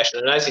next progression.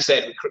 And as you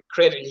said, we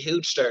created a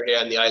huge stir here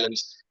on the island.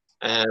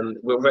 And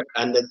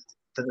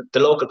the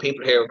local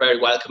people here were very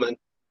welcoming.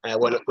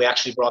 When we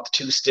actually brought the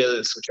 2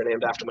 stills, which are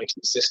named after my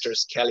 2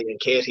 sisters, Kelly and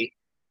Katie,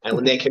 and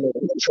when they came in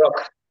the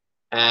truck,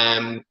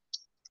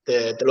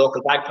 the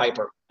local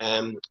bagpiper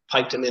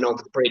piped them in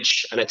over the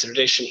bridge. And it's a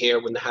tradition here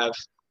when they have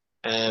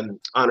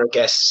honoured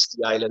guests to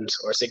the island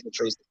or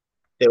signatories,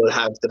 they will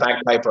have the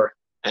bagpiper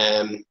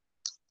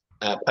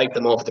pipe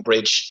them over the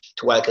bridge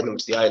to welcome them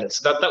to the island.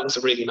 So that was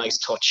a really nice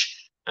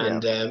touch.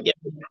 And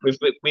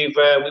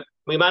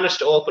we managed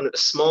to open it a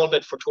small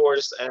bit for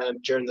tours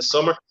during the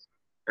summer,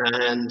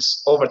 and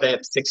over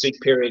that 6-week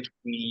period,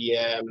 we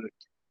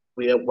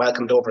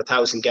welcomed over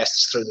 1,000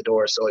 guests through the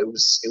door. So it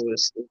was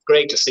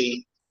great to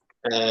see.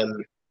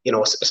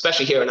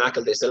 Especially here in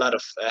Achill, there's a lot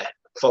of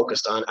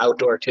focused on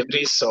outdoor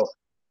activities. So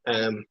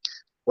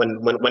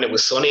when it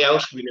was sunny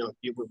out, we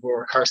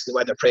were cursing the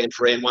weather, praying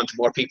for rain, wanting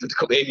more people to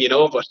come in,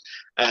 But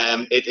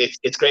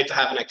it's great to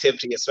have an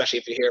activity, especially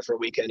if you're here for a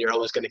weekend. You're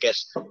always going to get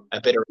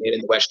a bit of rain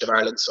in the west of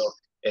Ireland, so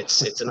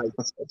it's a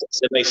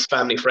nice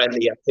family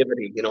friendly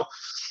activity,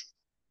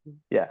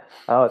 Yeah,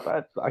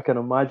 I can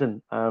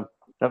imagine.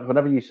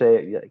 Whenever you say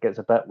it gets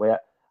a bit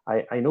wet,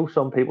 I know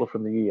some people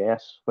from the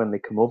US, when they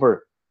come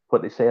over,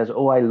 what they say is,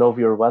 "Oh, I love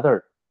your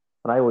weather,"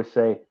 and I always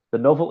say the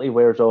novelty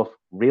wears off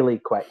really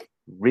quick.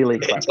 Really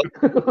quick.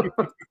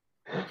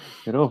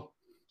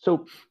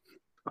 So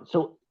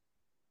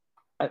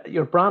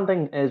your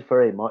branding is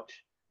very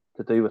much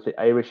to do with the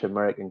Irish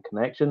American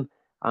connection.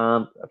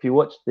 If you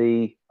watch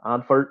the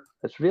advert,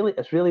 it's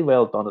really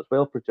well done. It's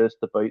well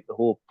produced about the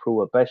whole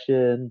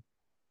prohibition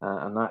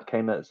and that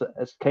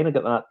it's kind of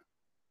got that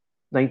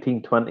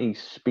 1920s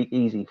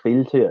speakeasy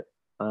feel to it.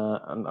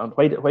 And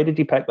why did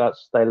you pick that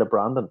style of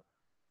branding?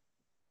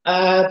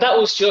 That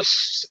was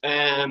just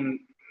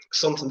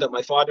something that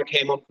my father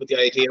came up with the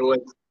idea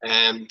with,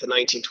 the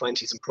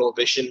 1920s and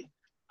Prohibition.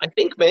 I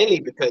think mainly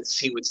because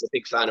he was a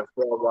big fan of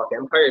Boardwalk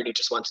Empire and he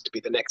just wanted to be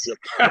the next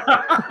look.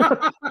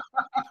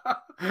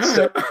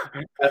 So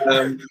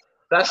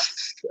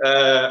that's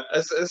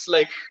it's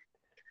like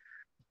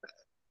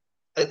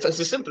it's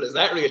as simple as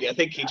that, really. I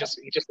think he just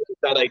had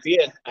that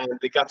idea, and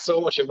they got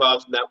so much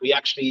involved in that we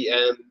actually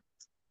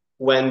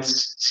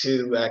went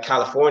to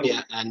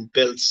California and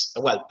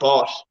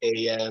bought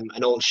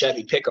an old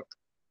Chevy pickup.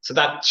 So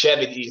that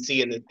Chevy that you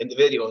see in the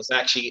video is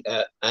actually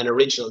an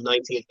original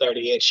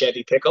 1938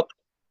 Chevy pickup.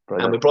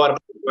 Brilliant. And we brought it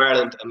back to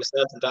Ireland, and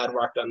myself and Dad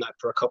worked on that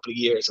for a couple of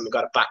years, and we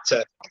got it back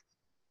to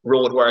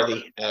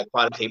roadworthy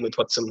quality. And we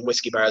put some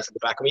whiskey barrels in the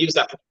back, and we use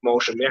that for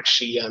promotion. We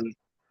actually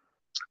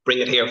bring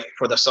it here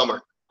for the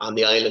summer on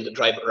the island and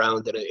drive it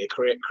around, and it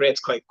creates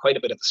quite a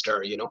bit of a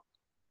stir,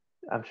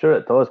 I'm sure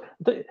it does.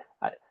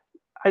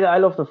 I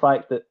love the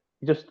fact that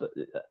you just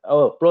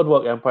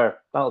Boardwalk Empire,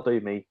 that'll do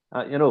me.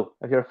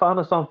 If you're a fan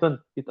of something,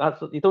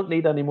 you don't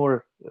need any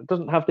more. It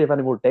doesn't have to have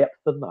any more depth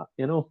than that.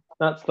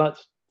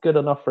 That's good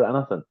enough for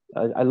anything.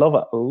 I love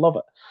it. I love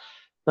it.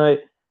 Now,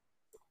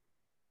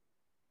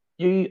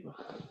 you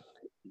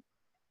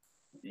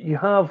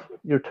have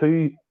your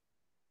 2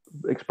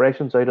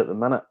 expressions out at the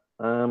minute.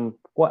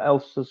 What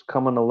else is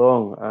coming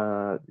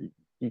along?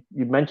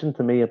 You mentioned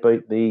to me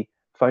about the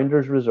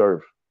Founders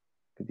Reserve.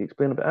 Could you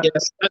explain a bit?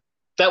 Yes,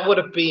 that would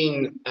have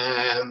been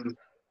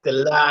the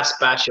last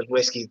batch of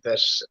whiskey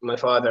that my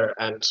father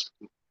and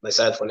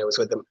myself, when I was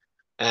with them,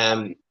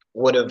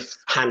 would have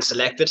hand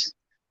selected.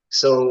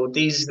 So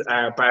these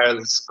are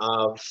barrels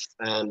of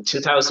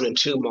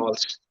 2002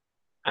 malt.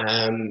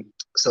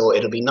 So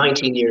it'll be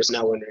 19 years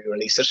now when we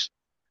release it.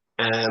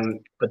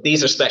 But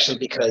these are special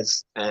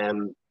because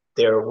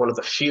they're one of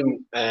the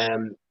few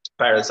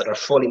barrels that are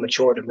fully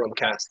matured in rum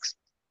casks.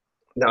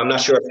 Now, I'm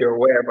not sure if you're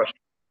aware, but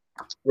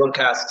rum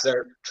casks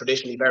are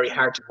traditionally very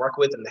hard to work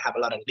with and they have a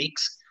lot of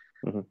leaks.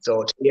 Mm-hmm.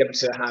 So to be able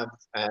to have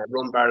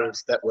rum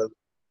barrels that will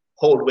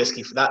hold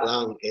whiskey for that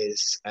long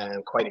is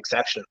quite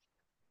exceptional.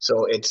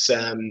 So it's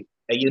a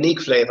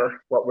unique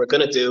flavor. What we're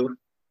going to do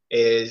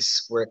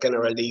is we're going to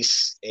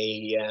release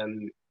a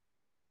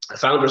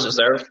Founders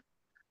Reserve.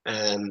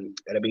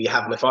 It'll be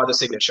have my father's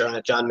signature on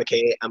it, John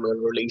McKay, and we'll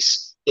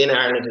release in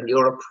Ireland and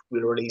Europe.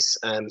 We'll release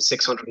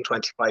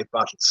 625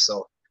 bottles.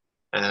 So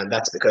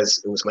that's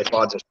because it was my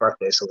father's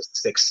birthday, so it was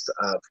the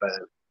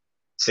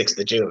 6th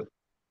of June.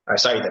 Or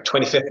sorry, the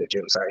 25th of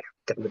June. Sorry,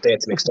 getting the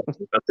dates mixed up.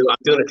 I'm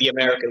doing it the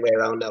American way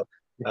around now.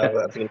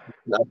 I've been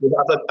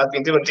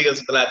doing deals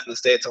with the lads in the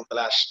States over the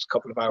last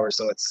couple of hours,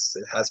 so it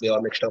has me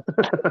all mixed up.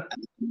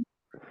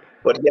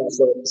 But yeah,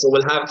 so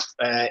we'll have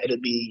it'll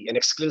be an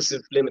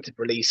exclusive limited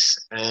release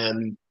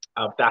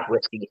of that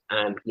whiskey,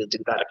 and we'll do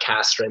that at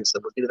cask strength. So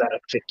we'll do that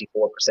at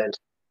 54%.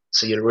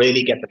 So you'll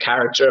really get the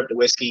character of the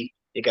whiskey.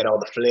 You get all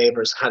the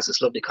flavors. It has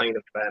this lovely kind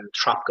of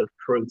tropical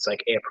fruits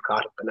like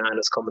apricot and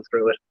bananas coming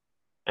through it,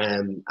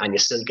 and you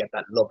still get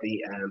that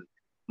lovely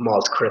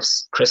malt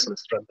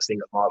crispness from the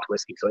single malt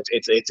whiskey. So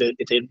it's a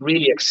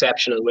really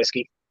exceptional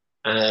whiskey,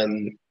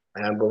 and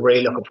we're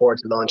really looking forward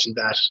to launching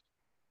that.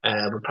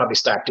 We'll probably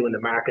start doing the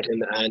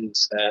marketing and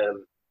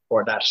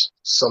for that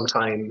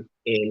sometime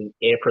in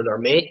April or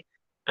May,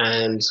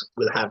 and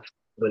we'll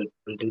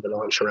do the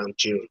launch around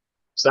June.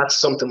 So that's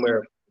something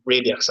we're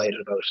really excited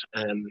about.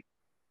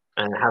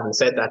 And having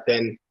said that,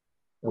 then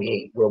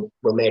we're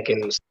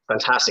making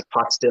fantastic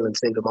pot still and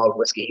single malt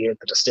whiskey here at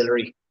the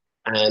distillery,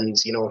 and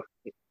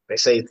they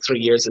say 3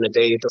 years in a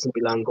day. It doesn't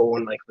be long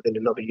going. Like within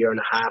another year and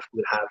a half,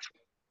 we'll have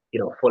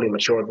fully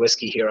matured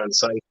whiskey here on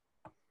site.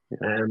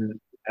 And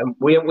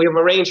we have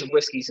a range of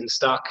whiskies in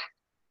stock,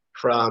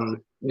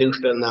 from new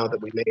fill now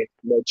that we made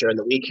during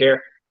the week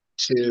here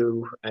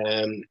to,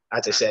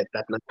 as I said,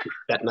 that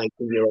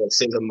 19-year-old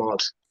single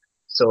malt.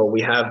 So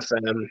we have,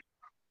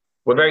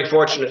 we're very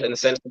fortunate in the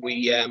sense that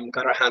we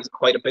got our hands on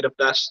quite a bit of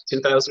that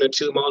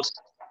 2002 malt.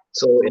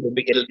 So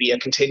it'll be a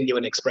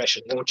continuing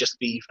expression. It won't just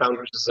be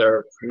Founders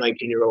Reserve,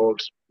 19-year-old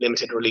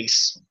limited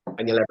release,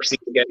 and you'll never see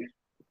it again.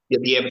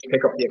 You'll be able to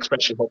pick up the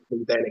expression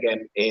hopefully then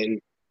again in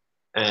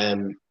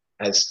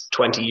as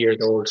 20 years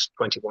old,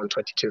 21,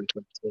 22,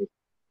 23.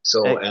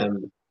 So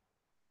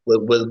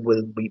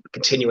we'll be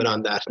continuing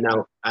on that.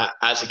 Now,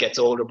 as it gets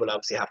older, we'll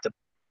obviously have to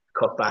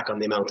cut back on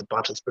the amount of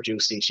bottles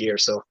produced each year.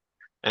 So,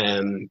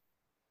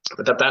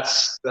 but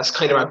that's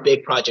kind of our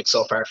big project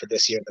so far for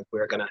this year, that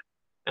we're going to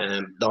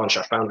launch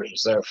our Founders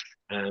Reserve.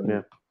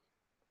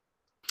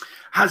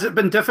 Has it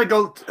been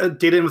difficult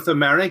dealing with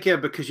America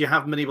because you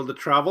haven't been able to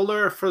travel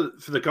there for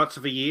the guts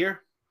of a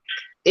year?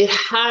 It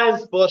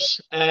has, but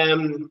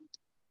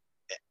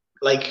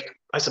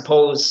I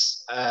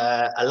suppose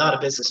a lot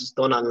of business is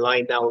done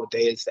online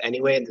nowadays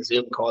anyway, and the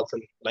Zoom calls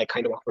and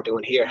kind of what we're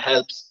doing here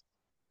helps.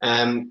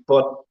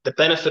 But the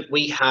benefit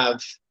we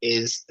have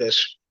is that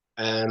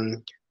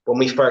when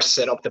we first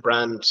set up the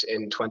brand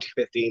in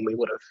 2015, we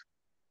would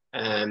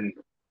have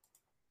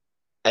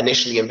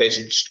initially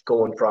envisaged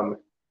going from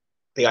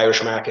the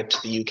Irish market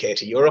to the UK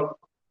to Europe.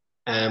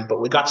 But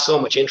we got so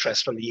much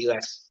interest from the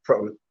US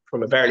from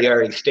a very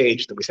early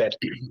stage that we said,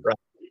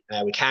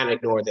 right, we can't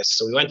ignore this.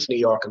 So we went to New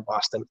York and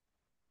Boston,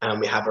 and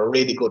we have a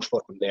really good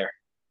footprint there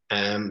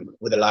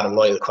with a lot of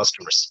loyal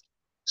customers.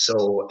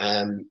 So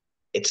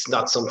it's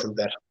not something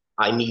that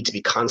I need to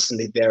be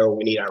constantly there, or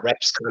we need our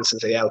reps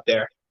constantly out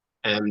there,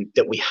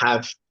 that we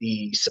have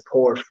the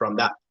support from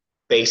that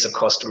base of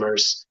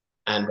customers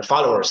and the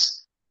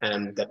followers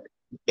that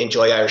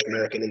enjoy Irish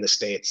American in the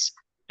States.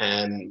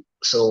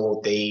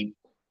 So we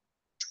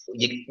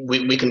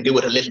can do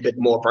it a little bit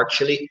more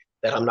virtually,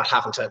 that I'm not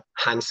having to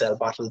hand sell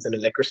bottles in a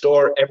liquor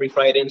store every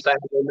Friday and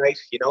Saturday night,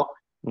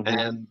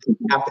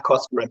 have the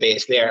customer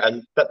base there.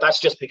 And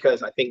that's just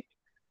because I think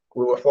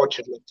we were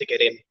fortunate enough to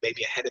get in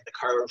maybe ahead of the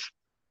curve.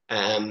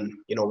 I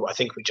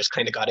think we just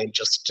kind of got in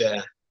just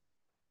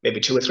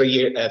maybe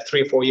 3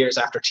 or 4 years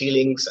after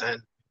Teelings,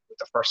 and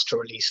the first to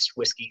release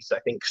whiskies, I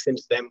think,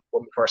 since then,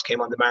 when we first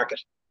came on the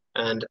market.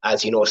 And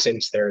as you know,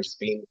 since there's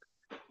been,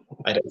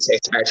 I don't say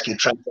it's hard to keep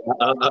track.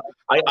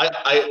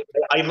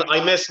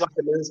 I missed what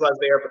the news was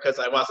there because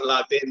I wasn't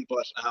logged in,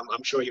 but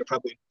I'm sure you're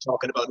probably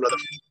talking about another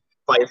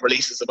 5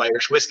 releases of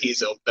Irish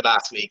whiskies over the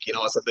last week.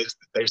 So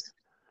there's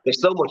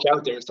so much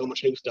out there, so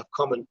much new stuff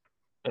coming.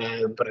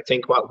 But I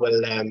think what'll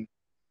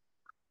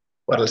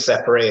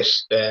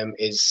separate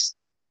is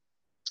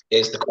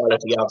the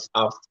quality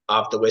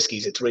of the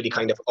whiskies. It's really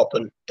kind of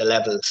upping the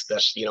levels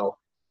that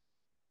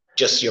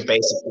just your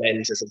basic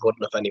blends isn't good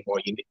enough anymore.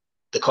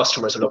 The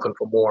customers are looking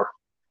for more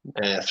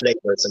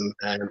flavors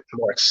and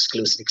more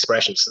exclusive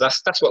expressions. So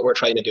that's what we're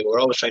trying to do. We're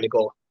always trying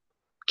to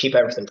keep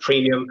everything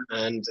premium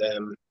and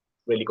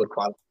really good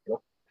quality.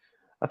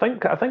 I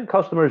think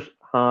customers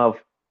have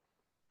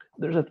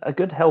there's a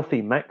good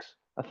healthy mix.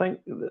 I think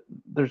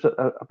there's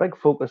a big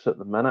focus at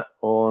the minute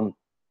on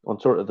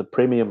sort of the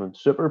premium and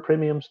super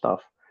premium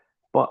stuff.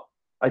 But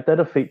I did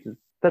a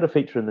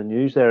feature in the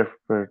news there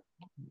where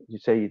you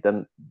say you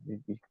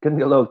couldn't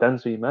get logged in,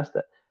 so you missed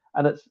it.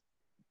 And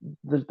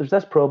there's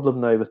this problem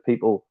now with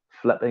people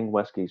flipping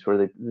whiskies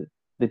where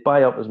they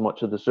buy up as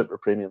much of the super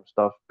premium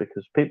stuff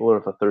because people are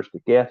of a thirst to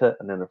get it,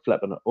 and then they're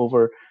flipping it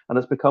over, and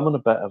it's becoming a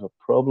bit of a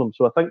problem.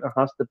 So I think there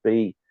has to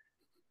be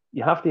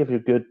you have to have your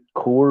good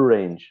core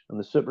range, and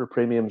the super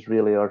premiums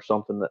really are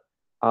something that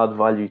add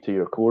value to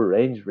your core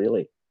range,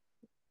 really.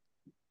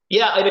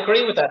 Yeah, I'd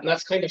agree with that, and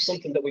that's kind of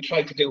something that we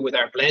try to do with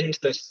our blend.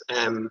 That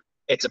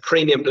it's a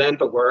premium blend,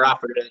 but we're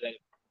offered it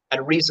at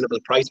a reasonable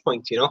price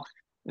point.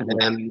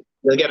 Mm-hmm.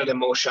 You'll get it in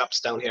most shops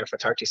down here for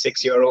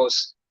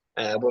 €36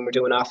 when we're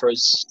doing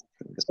offers.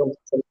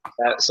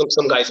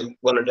 Some guys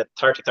run it at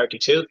 30,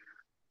 32.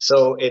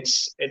 So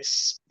it's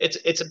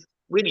a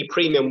really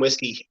premium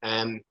whiskey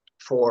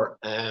for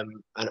a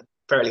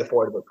fairly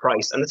affordable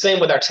price. And the same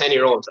with our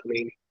 10-year-olds. I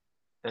mean,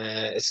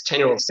 it's a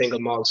 10-year-old single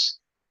malt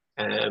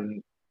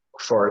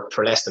for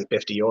less than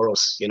 €50.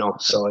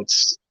 So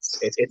it's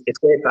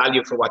great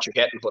value for what you're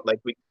getting. But like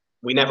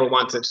we never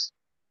wanted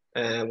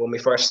when we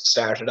first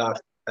started off.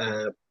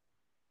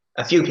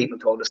 A few people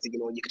told us that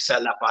you could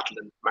sell that bottle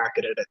and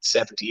market it at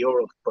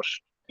 €70, but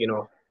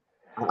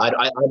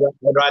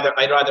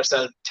I'd rather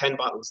sell 10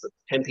 bottles that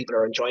 10 people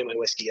are enjoying my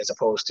whiskey as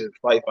opposed to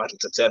 5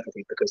 bottles at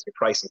 70 because you're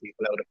pricing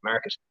people out of the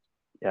market.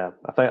 Yeah,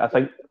 I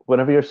think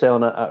whenever you're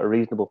selling it at a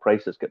reasonable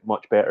price, it's got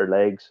much better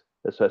legs.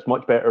 So it's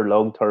much better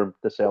long term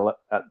to sell it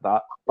at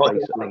that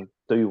price and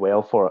do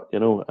well for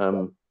it.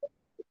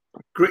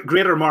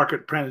 Greater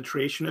market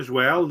penetration as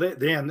well.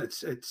 Then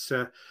it's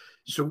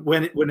so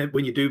when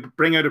you do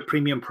bring out a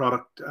premium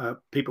product,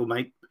 people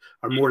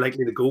are more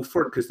likely to go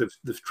for it because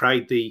they've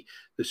tried the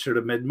sort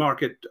of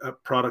mid-market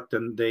product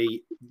and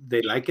they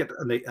like it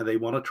and they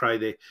want to try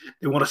they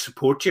want to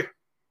support you.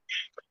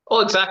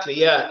 Oh, exactly,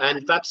 yeah,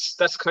 and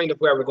that's kind of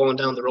where we're going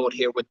down the road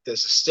here with the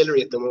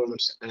distillery at the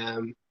moment.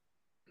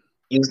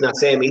 Using that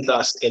same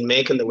ethos in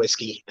making the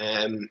whiskey.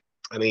 I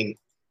mean,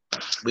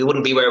 we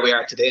wouldn't be where we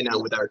are today now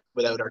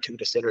without our two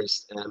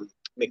distillers,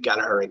 Mick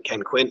Gallagher and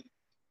Ken Quinn,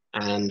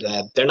 and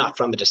they're not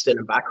from a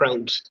distilling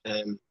background.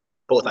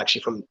 Both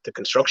actually from the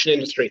construction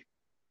industry,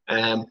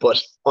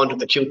 but under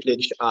the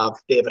tutelage of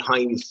David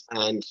Hines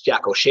and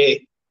Jack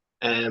O'Shea,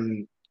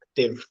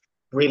 they've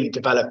really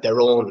developed their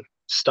own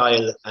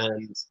style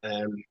and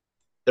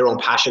their own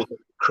passion for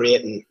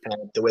creating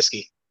the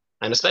whiskey,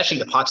 and especially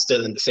the pot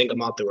still and the single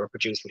malt that we're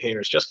producing here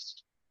is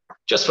just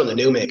from the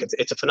new make.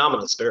 It's a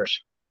phenomenal spirit.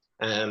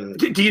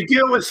 Do you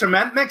deal with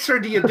cement mixer?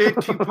 Do you do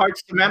 2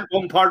 parts cement,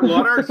 1 part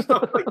water,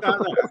 stuff like that?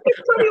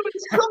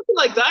 It's something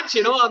like that,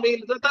 I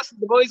mean, that's what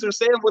the boys are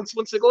saying. Once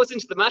it goes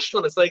into the mash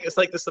tun, it's like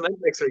the cement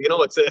mixer,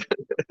 It's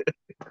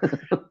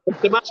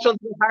the mash tun's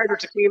a bit harder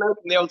to clean out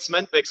than the old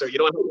cement mixer. You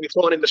don't have to be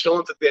throwing in the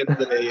stones at the end of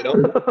the day,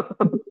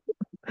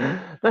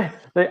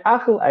 The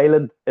Achill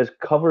Island is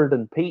covered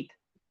in peat.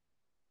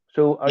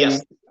 So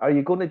are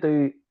you going to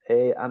do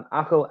an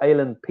Achill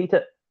Island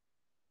peated?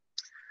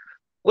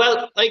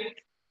 Well,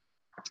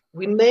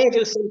 we may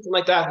do something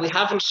like that. We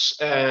haven't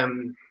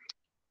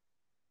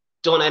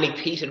done any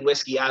peated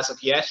whiskey as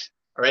of yet,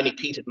 or any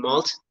peated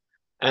malt.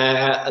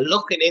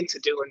 Looking into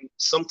doing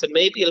something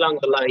maybe along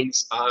the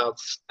lines of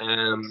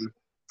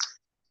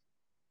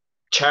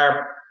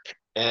char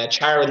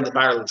in the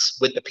barrels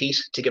with the peat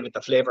to give it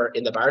the flavour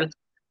in the barrel.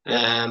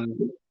 I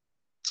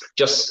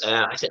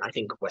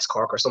think West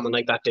Cork or someone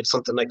like that did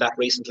something like that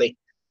recently.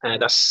 I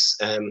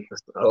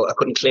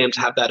couldn't claim to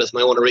have that as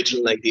my own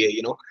original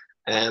idea,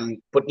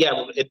 But yeah,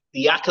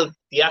 the Achill,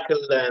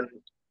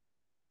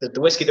 the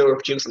whiskey that we're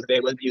producing today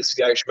will be used for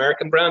the Irish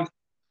American brand,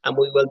 and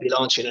we will be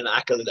launching an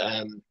Achill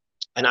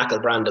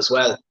brand as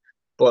well.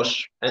 But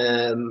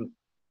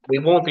we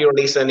won't be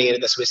releasing any of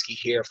this whiskey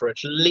here for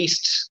at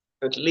least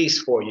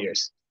 4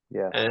 years.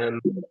 Yeah.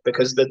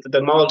 Because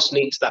the malt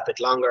needs that bit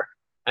longer,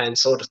 and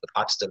so does the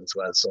pot still as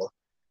well. So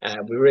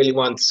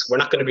we're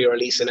not going to be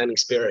releasing any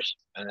spirit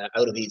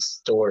out of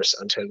these doors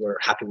until we're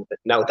happy with it.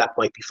 Now that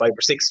might be 5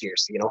 or 6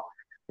 years,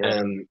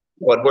 Yeah.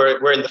 But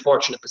we're in the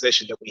fortunate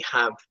position that we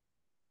have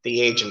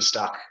the aging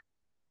stock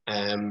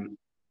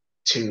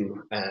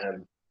to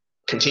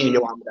continue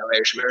on with our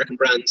Irish American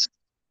brands,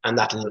 and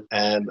that'll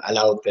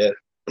allow the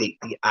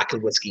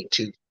Achill whiskey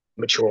to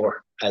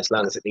mature as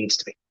long as it needs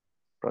to be.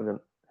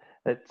 Brilliant.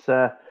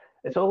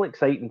 It's all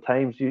exciting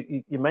times.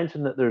 You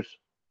mentioned that there's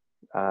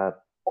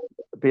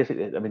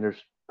basically, I mean,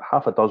 there's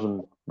half a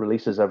dozen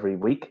releases every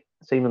week.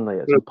 Seemingly,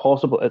 it's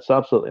impossible. It's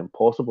absolutely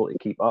impossible to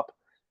keep up.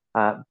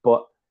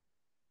 But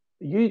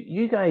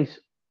you guys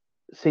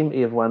seem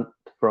to have went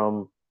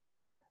from,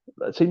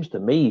 it seems to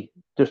me,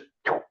 just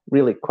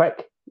really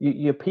quick.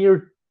 You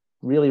appeared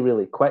really,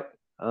 really quick,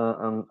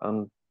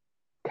 and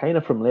kind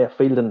of from left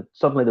field, and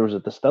suddenly there was a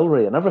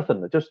distillery and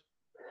everything. It just,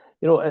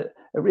 it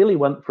really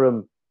went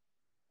from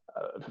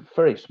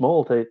very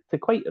small to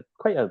quite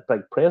a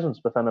big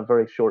presence within a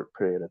very short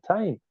period of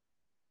time.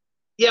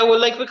 Yeah,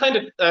 well, like we kind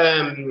of,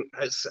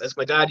 as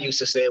my dad used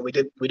to say, we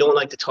don't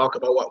like to talk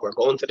about what we're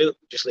going to do,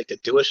 just like to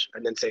do it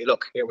and then say,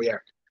 look, here we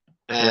are.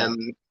 Yeah.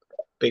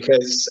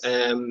 Because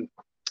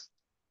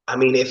I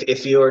mean,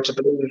 if you were to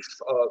believe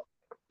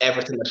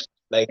everything that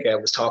like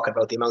was talking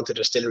about the amount of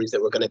distilleries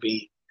that were going to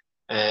be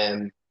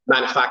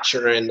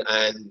manufacturing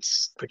and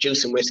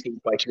producing whiskey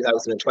by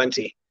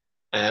 2020,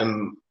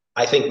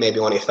 I think maybe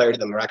only a third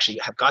of them are actually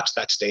have got to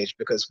that stage,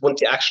 because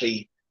once you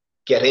actually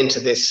get into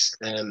this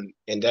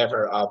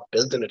endeavor of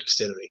building a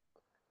distillery,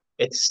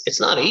 it's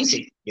not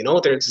easy. You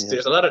know, there's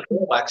a lot of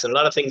drawbacks and a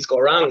lot of things go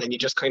wrong, and you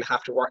just kind of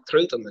have to work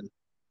through them. And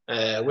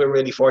we're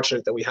really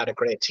fortunate that we had a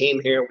great team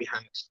here. We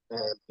had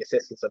the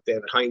assistance of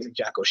David Hines and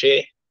Jack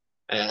O'Shea.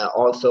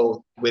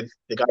 Also, with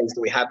the guys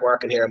that we had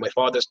working here, my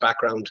father's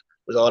background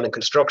was all in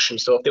construction.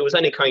 So if there was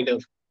any kind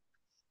of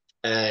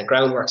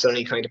groundworks or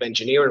any kind of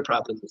engineering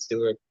problems,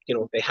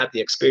 they had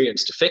the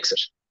experience to fix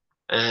it.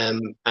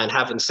 And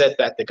having said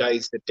that, the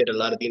guys that did a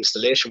lot of the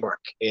installation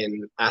work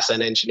in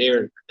Ascent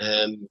Engineering,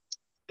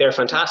 they're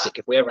fantastic.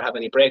 If we ever have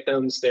any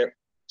breakdowns, they're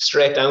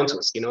straight down to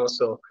us,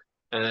 So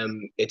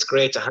it's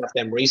great to have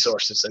them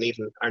resources, and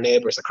even our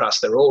neighbours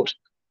across the road.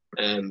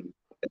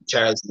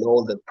 Charles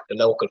Noel, the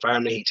local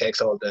farmer, he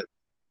takes all the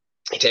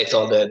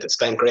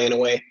spent grain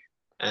away,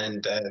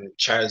 and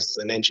Charles is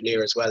an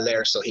engineer as well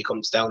there, so he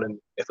comes down, and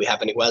if we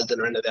have any welding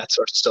or any of that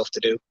sort of stuff to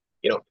do,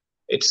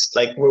 it's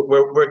like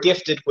we're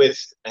gifted with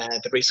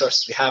the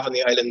resources we have on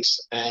the island,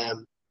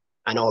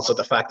 and also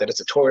the fact that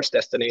it's a tourist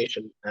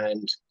destination,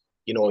 and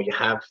you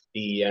have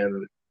the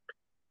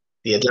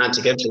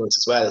Atlantic influence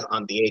as well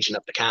on the aging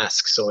of the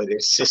cask. So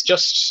it's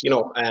just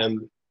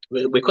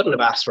we couldn't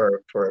have asked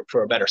for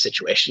a better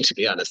situation, to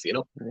be honest.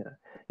 Yeah,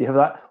 you have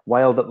that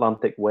Wild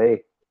Atlantic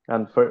Way,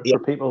 and for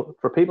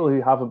people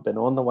who haven't been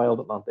on the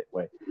Wild Atlantic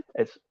Way,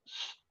 it's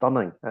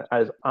stunning. It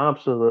is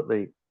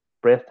absolutely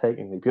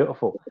breathtakingly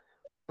beautiful.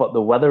 But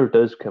the weather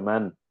does come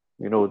in.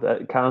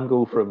 It can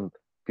go from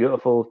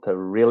beautiful to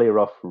really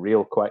rough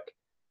real quick.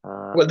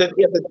 Well, they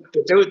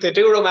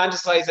do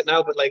romanticize it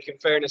now, but like in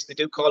fairness, they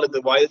do call it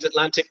the Wild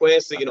Atlantic Way.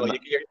 So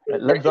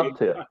it lives up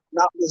to it.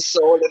 Not the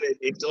soul of it.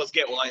 It does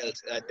get wild,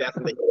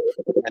 definitely,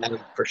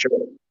 for sure.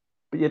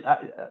 But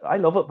I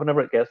love it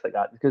whenever it gets like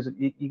that, because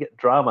you get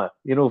drama.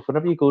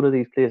 Whenever you go to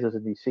these places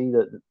and you see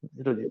that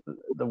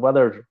the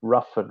weather's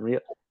rough and real,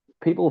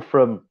 people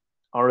from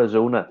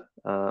Arizona,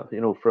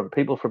 from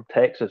people from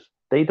Texas,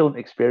 they don't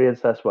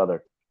experience this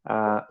weather.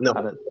 No.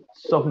 And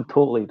it's something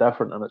totally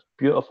different, and it's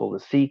beautiful. The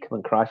sea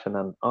coming crashing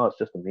in, it's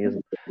just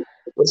amazing.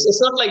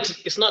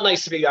 It's not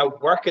nice to be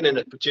out working in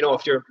it, but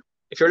if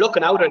you're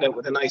looking out at it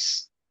with a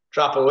nice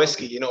drop of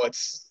whiskey,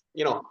 it's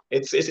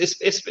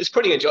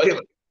pretty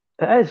enjoyable.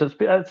 It is.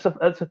 It's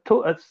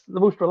the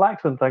most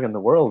relaxing thing in the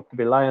world, to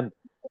be lying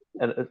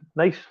in a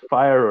nice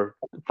fire or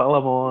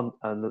film on,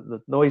 and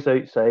the noise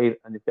outside,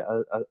 and you've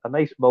got a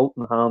nice malt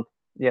in hand.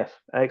 Yes,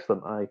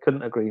 excellent. I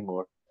couldn't agree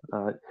more.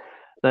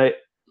 Now,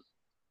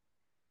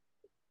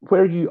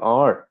 where you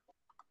are,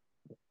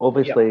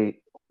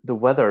 obviously, the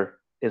weather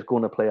is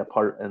going to play a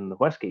part in the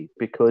whiskey,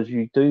 because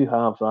you do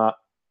have that.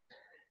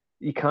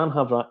 You can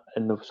have that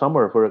in the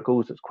summer where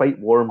it's quite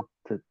warm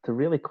to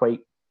really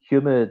quite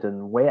humid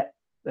and wet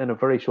in a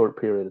very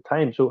short period of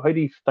time. So how do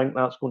you think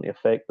that's going to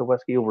affect the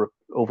whiskey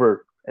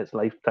over its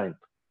lifetime?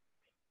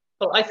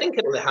 Well, I think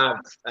it'll have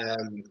a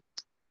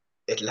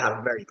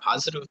very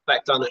positive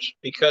effect on it,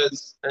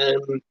 because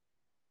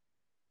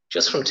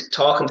just from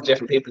talking to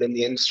different people in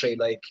the industry,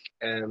 like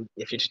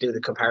if you do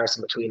the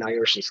comparison between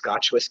Irish and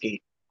Scotch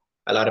whiskey,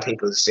 a lot of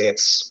people say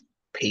it's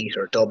peat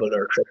or double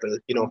or triple,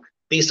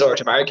 these sort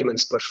of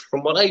arguments. But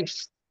from what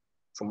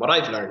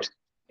I've learned,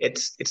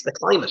 it's the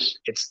climate.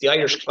 It's the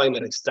Irish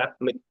climate. It's that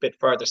bit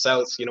further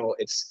south.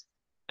 It's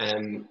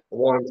a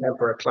warm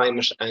temperate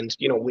climate, and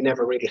we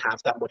never really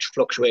have that much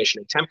fluctuation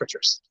in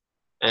temperatures.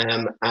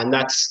 And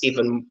that's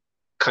even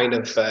kind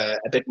of a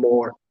bit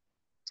more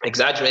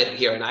exaggerated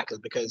here in Achill,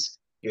 because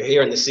you're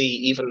here in the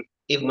sea,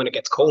 even when it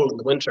gets cold in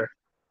the winter.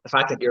 The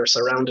fact that you're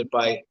surrounded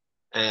by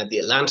the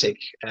Atlantic,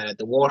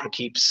 the water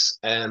keeps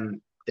the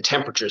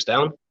temperatures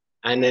down,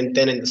 and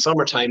then in the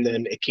summertime,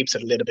 then it keeps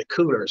it a little bit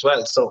cooler as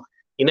well. So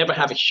you never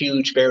have a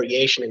huge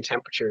variation in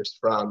temperatures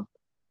from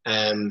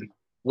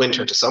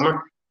winter to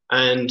summer,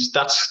 and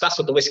that's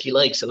what the whiskey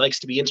likes. It likes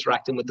to be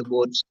interacting with the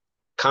wood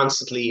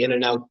constantly, in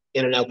and out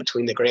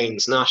between the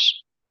grains, not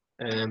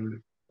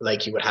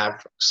like you would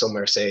have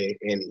somewhere, say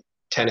in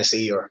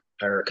Tennessee or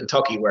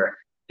Kentucky, where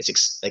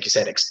it's like you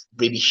said, it's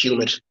really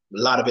humid,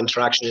 a lot of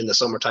interaction in the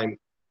summertime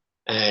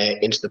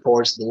into the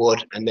pores of the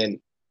wood, and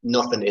then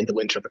nothing in the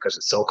winter because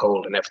it's so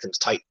cold and everything's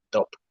tightened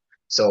up.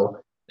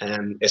 So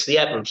it's the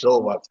ebb and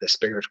flow of the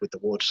spirit with the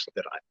wood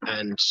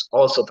and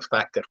also the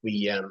fact that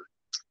we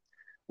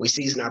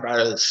season our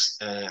barrels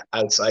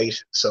outside,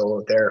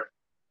 so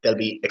they'll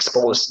be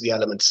exposed to the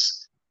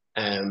elements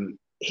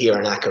here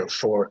in Achill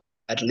for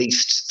at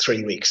least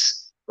 3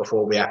 weeks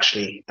before we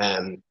actually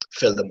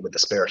fill them with the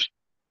spirit.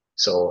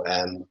 So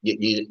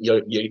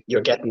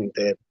you're getting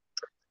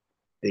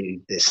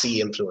the sea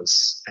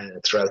influence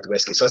throughout the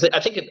whiskey. So I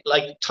think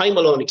time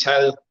will only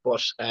tell,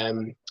 but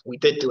we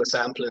did do a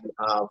sampling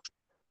of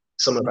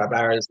some of our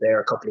barrels there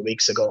a couple of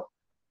weeks ago,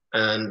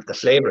 and the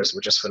flavors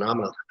were just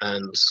phenomenal.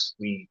 And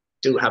we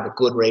do have a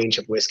good range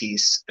of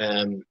whiskies,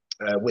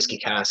 whiskey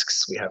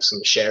casks. We have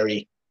some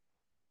sherry,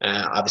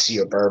 obviously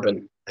your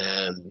bourbon,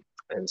 and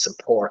some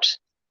port,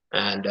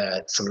 and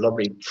some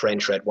lovely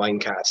French red wine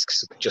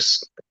casks.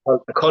 Just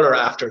the color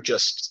after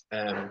just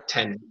 10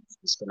 minutes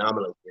is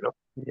phenomenal, you know.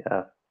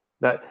 Yeah,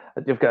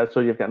 you've got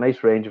a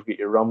nice range. You've got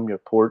your rum, your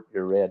port,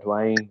 your red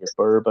wine, your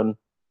bourbon.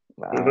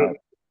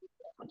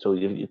 So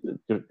you've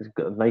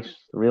got a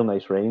real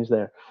nice range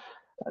there.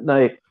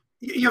 Now,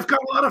 you've got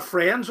a lot of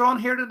friends on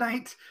here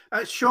tonight.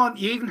 Sean,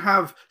 you even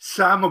have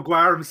Sam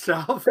Maguire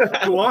himself.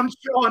 Go on,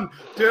 Sean,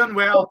 doing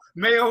well.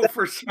 Mayo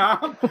for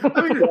Sam.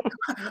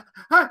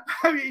 I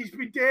mean, he's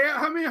been dead.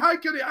 I mean, how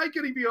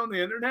could he be on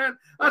the internet?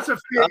 That's a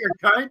fake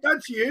account.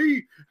 That's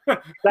you.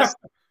 That's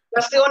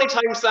the only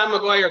time Sam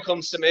Maguire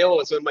comes to Mayo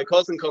is when my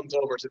cousin comes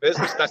over to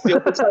visit. That's the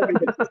only time he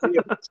gets to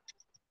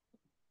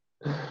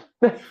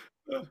see him.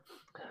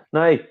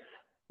 Now,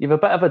 you've a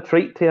bit of a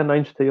treat to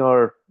announce to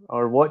our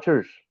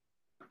watchers.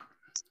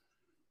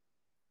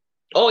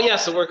 Oh yeah,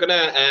 so we're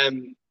gonna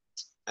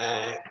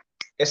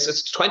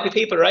it's 20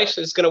 people, right?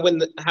 It's gonna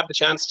have the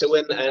chance to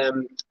win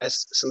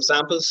some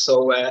samples.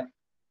 So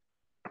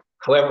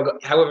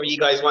however you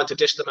guys want to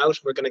dish them out,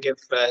 we're gonna give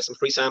some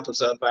free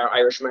samples of our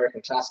Irish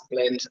American Classic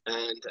Blend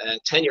and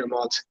 10-year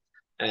malt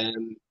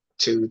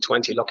to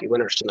 20 lucky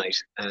winners tonight,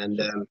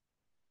 and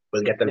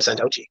we'll get them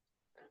sent out to you.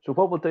 So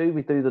what we'll do,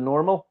 we do the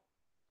normal.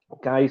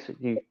 Guys,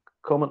 you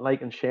comment,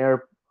 like, and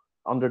share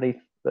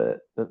underneath the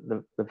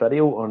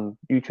video on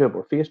YouTube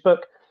or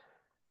Facebook.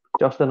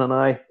 Justin and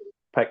I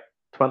pick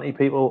 20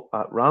 people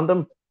at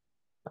random,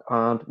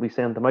 and we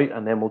send them out,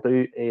 and then we'll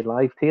do a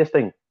live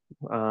tasting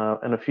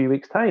in a few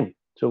weeks' time.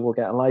 So we'll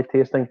get a live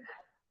tasting,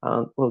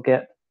 and we'll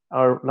get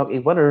our lucky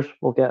winners.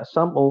 We'll get a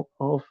sample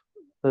of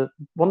the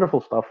wonderful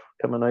stuff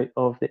coming out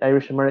of the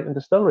Irish American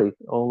Distillery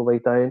all the way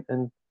down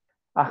in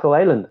Achill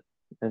Island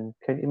in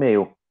County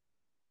Mayo.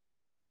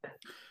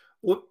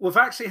 We've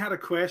actually had a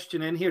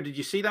question in here. Did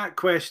you see that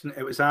question?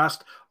 It was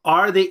asked,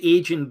 are the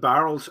aging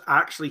barrels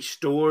actually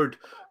stored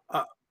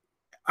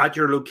at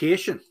your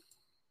location?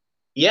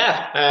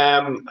 Yeah,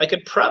 I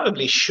could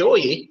probably show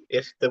you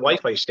if the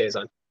Wi-Fi stays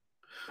on.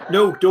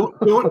 No,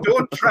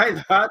 don't try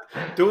that.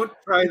 Don't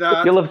try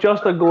that. You'll have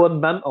Justin going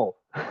mental.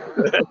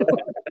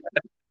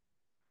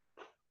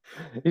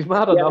 He's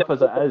mad enough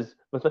as it is.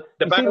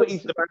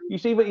 You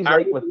see what he's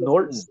like with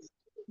Norton.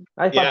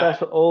 I've had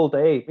this all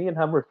day. Me and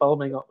him were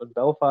filming up in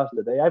Belfast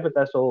today. I've had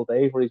this all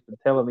day where he's been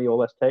telling me all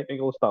this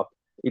technical stuff.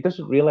 He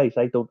doesn't realise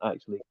I don't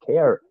actually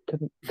care.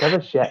 Couldn't give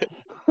a shit.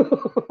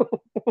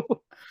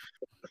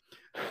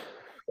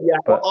 Yeah,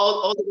 but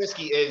all the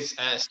whiskey is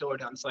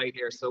stored on site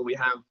here. So we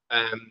have,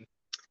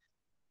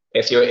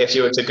 if you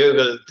were to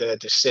Google the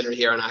distillery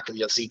here in Achill,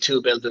 you'll see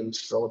two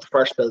buildings. So the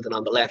first building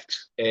on the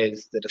left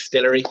is the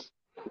distillery.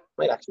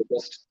 Might actually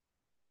just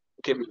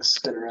give me a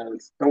spin around.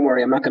 Don't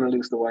worry, I'm not going to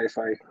lose the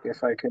Wi-Fi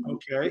if I can.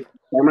 Okay.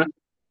 Camera.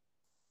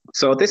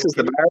 So this is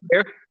the bar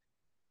here.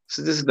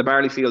 So this is the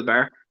Barleyfield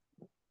bar.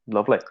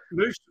 Lovely.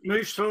 Move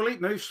slowly.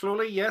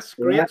 Yes,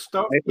 great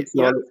stuff.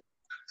 Yeah.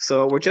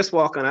 So we're just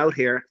walking out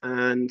here,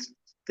 and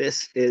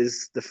this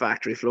is the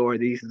factory floor.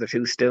 These are the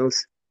two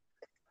stills.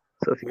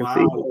 So if you can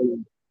see,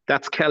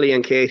 that's Kelly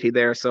and Katie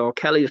there. So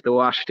Kelly is the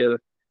wash still,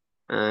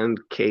 and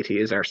Katie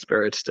is our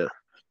spirit still.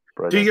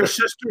 Do your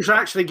sisters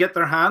actually get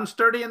their hands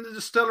dirty in the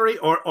distillery,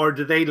 or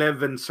do they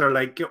live in sort of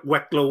like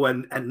Wicklow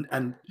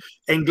and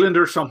England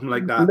or something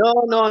like that?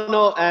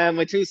 No.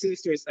 My two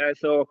sisters.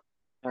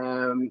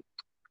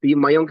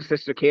 My younger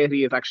sister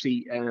Katie is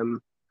actually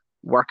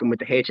working with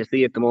the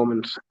HSE at the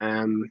moment,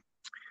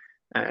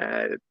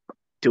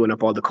 doing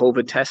up all the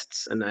COVID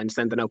tests and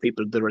sending out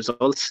people the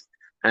results.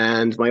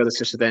 And my other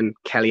sister then,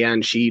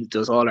 Kellyanne, she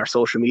does all our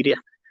social media.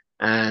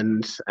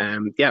 And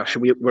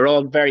we're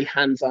all very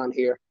hands-on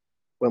here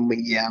when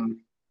we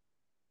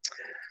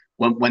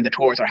when the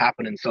tours are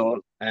happening.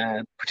 So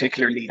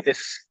particularly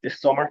this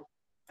summer,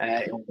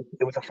 it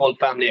was a full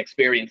family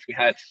experience. We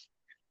had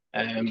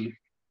the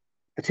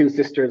two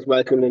sisters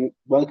welcoming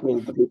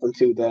the people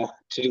to do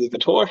the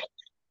tour,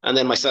 and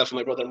then myself and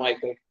my brother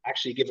Michael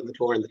actually giving the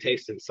tour and the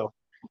tasting. So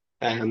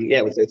everyone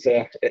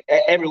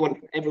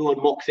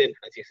mucks in,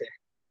 as you say.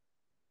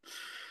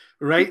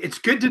 Right. It's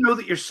good to know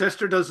that your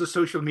sister does the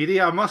social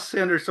media. I must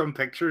send her some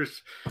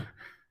pictures.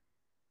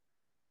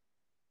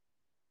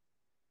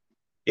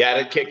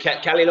 Yeah,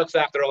 Kelly looks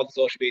after all the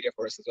social media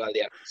for us as well.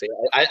 Yeah, so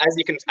as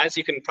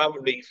you can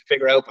probably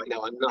figure out by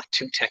now, I'm not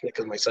too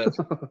technical myself.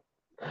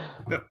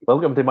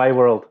 Welcome to my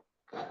world.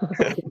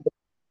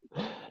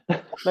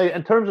 Now,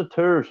 in terms of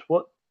tours,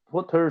 what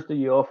tours do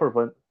you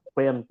offer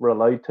when we're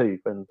allowed to?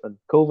 When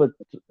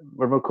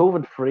we're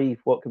COVID free,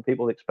 what can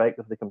people expect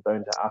if they come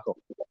down to Achill?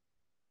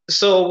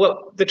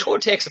 So the tour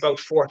takes about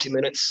 40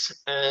 minutes,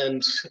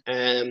 and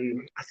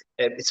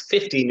it's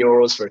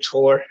 €15 for a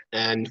tour,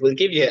 and we'll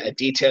give you a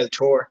detailed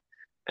tour.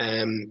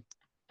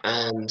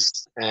 And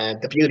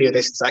the beauty of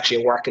this is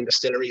actually a working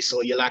distillery,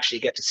 so you'll actually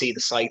get to see the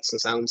sights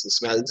and sounds and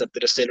smells of the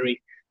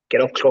distillery,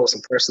 get up close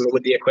and personal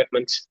with the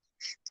equipment.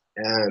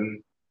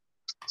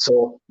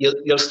 So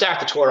you'll start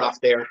the tour off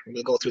there, and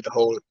we'll go through the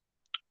whole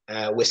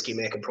whiskey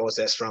making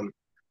process from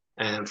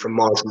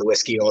malt and the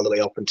whiskey all the way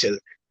up until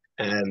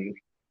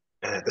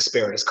the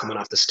spirit is coming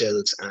off the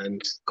stills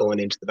and going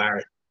into the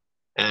barrel.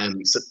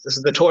 So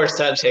the tour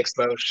itself takes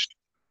about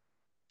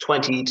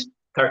 20 to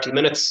 30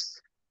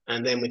 minutes,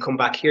 and then we come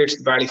back here to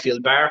the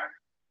Barleyfield Bar,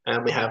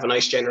 and we have a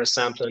nice generous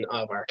sampling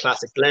of our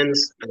classic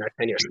blends and our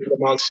 10-year single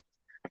malt.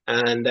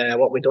 And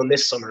what we've done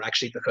this summer,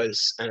 actually,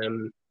 because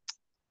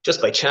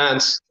just by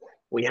chance,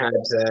 we had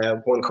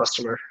one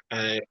customer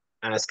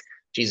ask,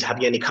 "Geez,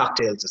 have you any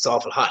cocktails? It's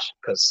awful hot,"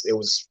 because it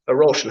was a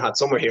roasting hot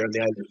summer here on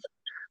the island.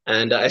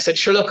 And I said,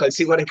 "Sure, look, I'll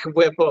see what I can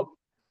whip up."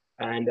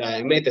 And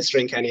I made this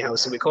drink anyhow.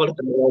 So we called it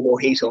the Mayo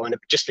Mojito, and it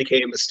just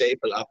became a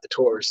staple of the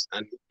tours,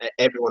 and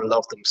everyone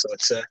loved them. So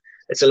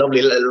it's a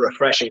lovely little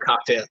refreshing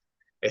cocktail.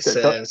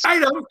 I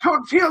love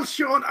cocktails,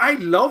 Sean. I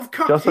love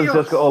cocktails. Justin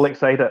just got all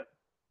excited.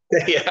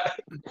 Yeah,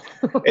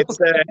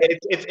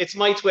 it's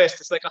my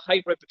twist. It's like a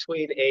hybrid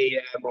between a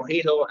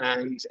mojito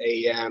and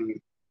a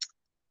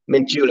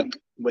mint julep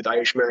with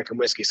Irish American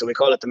whiskey. So we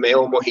call it the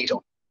Mayo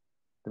Mojito.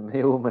 The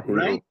Mayo Mojito.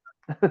 Right.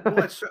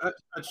 That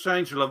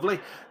sounds lovely.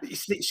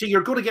 See,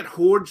 you're going to get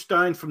hordes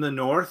down from the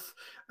north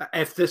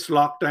if this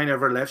lockdown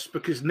ever lifts,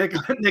 because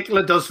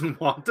Nicola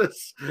doesn't want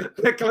us.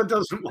 Nicola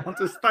doesn't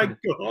want us. Thank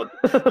God.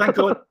 Thank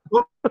God.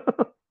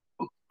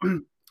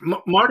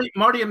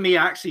 Marty and me,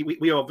 actually,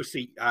 we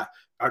obviously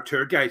are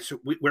tour guides, so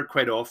we're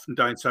quite often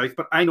down south,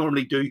 but I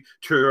normally do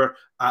tour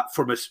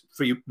for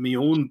my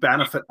own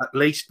benefit at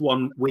least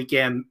one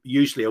weekend,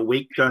 usually a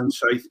week down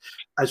south,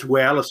 as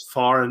well as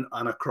far and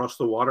across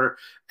the water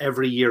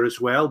every year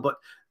as well. But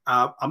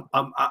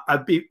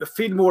I'd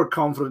feel more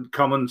confident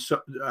coming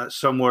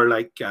somewhere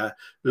like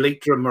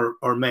Leitrim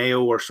or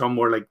Mayo or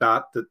somewhere like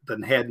that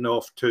than heading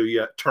off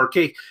to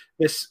Turkey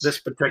this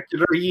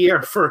particular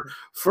year for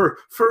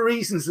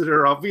reasons that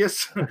are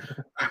obvious.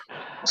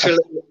 So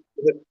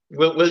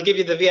we'll give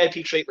you the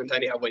VIP treatment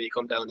anyhow when you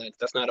come down there.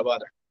 That's not a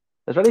bother.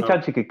 Is there any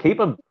chance you could keep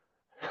him?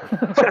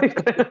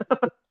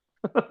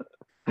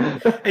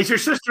 Is your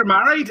sister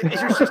married?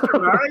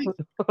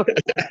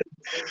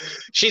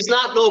 She's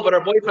not, no, but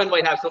her boyfriend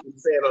might have something to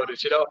say about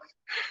it, you know.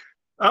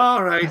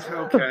 All right,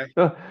 okay.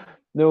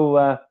 No,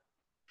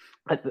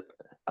 I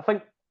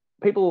think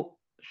people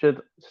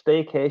should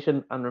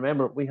staycation, and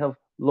remember, we have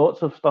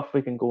lots of stuff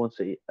we can go and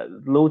see.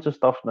 Loads of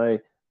stuff now.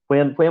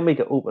 When we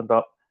get opened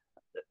up,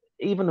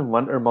 even in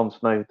winter months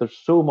now, there's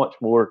so much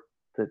more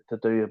to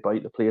do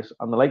about the place,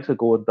 and the likes of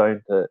going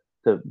down to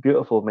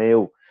beautiful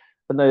Mayo.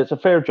 But now it's a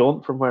fair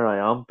jaunt from where I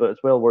am, but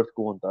it's well worth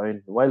going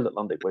down. The Wild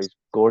Atlantic Way is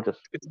gorgeous.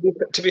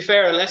 To be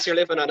fair, unless you're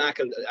living on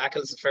Achill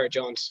is a fair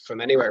jaunt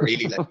from anywhere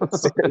really. Like,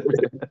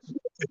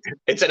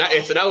 it's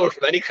an hour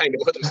from any kind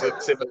of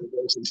other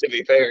civilization. To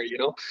be fair, you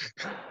know.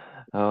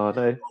 Oh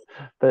no,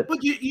 but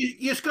you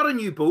just got a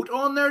new boat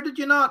on there, did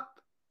you not?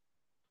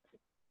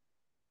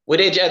 We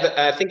did, yeah.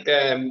 I think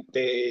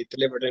they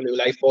delivered a new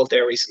lifeboat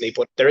there recently,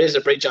 but there is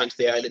a bridge onto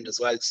the island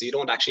as well, so you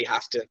don't actually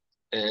have to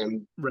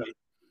right.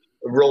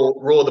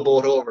 row the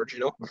boat over, you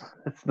know.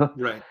 It's not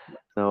right.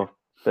 No,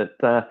 but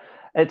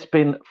it's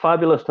been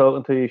fabulous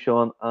talking to you,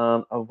 Sean,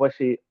 and I wish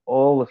you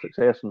all the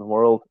success in the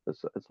world.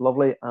 It's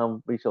lovely,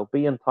 and we shall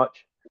be in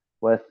touch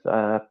with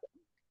the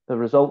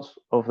results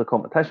of the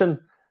competition,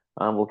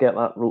 and we'll get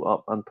that wrote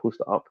up and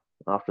post it up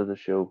after the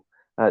show.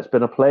 It's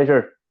been a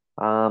pleasure,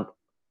 and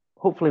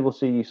hopefully we'll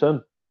see you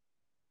soon.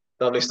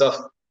 Lovely stuff.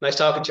 Nice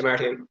talking to you,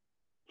 Martin.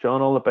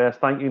 Sean, all the best.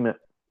 Thank you, mate.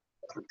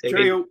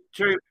 Cheerio.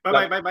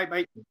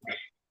 Bye.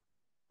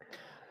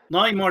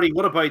 Now, Marty,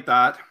 what about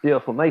that?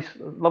 Beautiful, nice,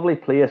 lovely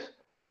place,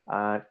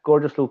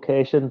 gorgeous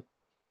location,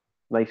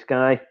 nice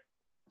guy.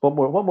 What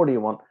more do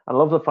you want? I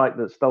love the fact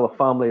that it's still a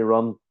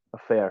family-run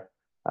affair.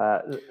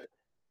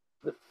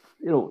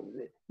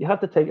 You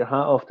have to take your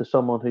hat off to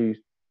someone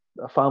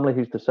a family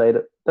who's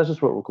decided this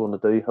is what we're going to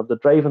do, have the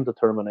drive and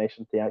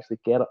determination to actually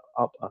get it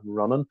up and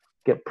running,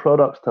 get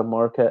products to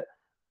market,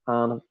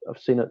 and I've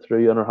seen it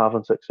through and are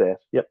having success.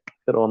 Yep,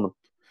 good on them.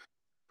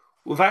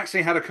 We've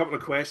actually had a couple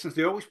of questions.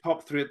 They always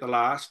pop through at the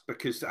last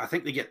because I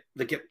think they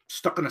get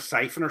stuck in a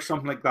siphon or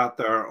something like that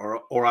there,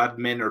 or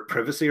admin or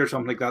privacy or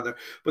something like that there.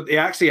 But they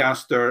actually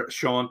asked there,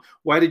 Sean,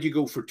 why did you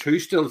go for 2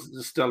 stills at the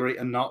distillery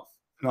and not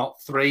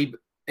 3?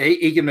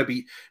 He can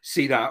maybe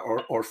see that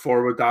or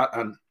forward that,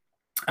 and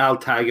I'll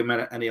tag him in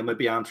it and he'll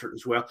maybe answer it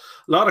as well.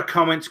 A lot of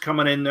comments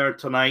coming in there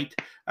tonight.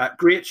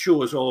 Great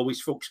show as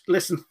always, folks.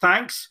 Listen,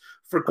 thanks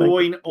for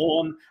going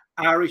on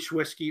Irish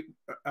Whiskey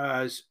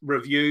as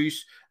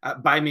reviews.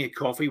 Buy Me a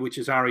Coffee, which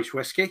is Irish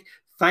Whiskey.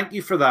 Thank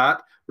you for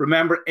that.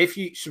 Remember, if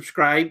you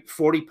subscribe,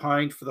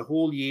 £40 for the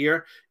whole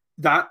year,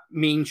 that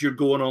means you're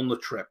going on the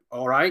trip.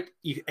 All right.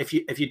 If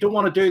you don't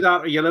want to do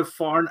that, or you live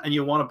foreign and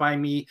you want to buy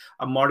me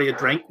and Marty a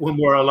drink when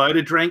we're allowed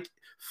a drink,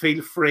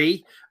 feel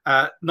free.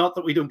 Not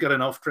that we don't get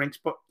enough drinks,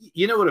 but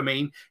you know what I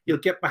mean. You'll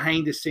get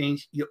behind the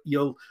scenes.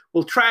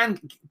 We'll try and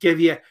give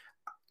you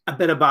a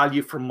bit of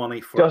value for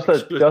money for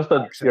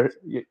Justin,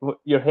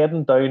 you're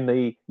heading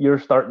down you're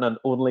starting an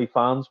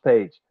OnlyFans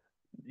page.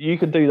 You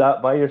can do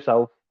that by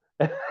yourself.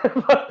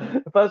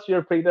 If that's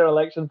your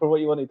predilection for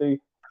what you want to do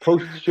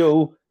post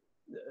show.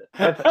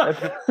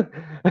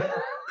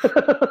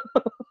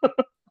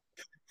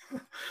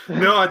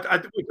 No,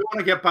 we don't want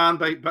to get banned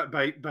by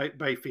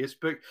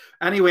Facebook.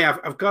 Anyway,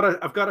 I've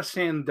got to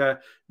send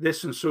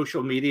this on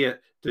social media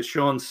to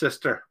Sean's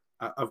sister.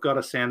 I've got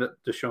to send it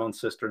to Sean's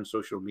sister on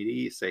social media,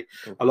 you see,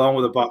 along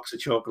with a box of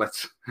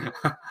chocolates.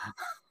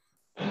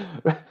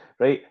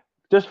 Right.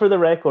 Just for the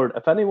record,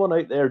 if anyone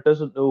out there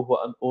doesn't know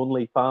what an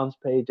OnlyFans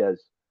page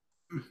is,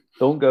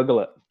 don't Google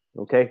it.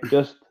 Okay?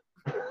 Just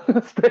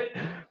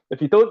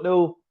if you don't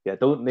know, you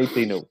don't need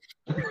to know.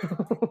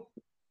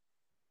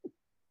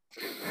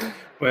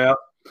 Well,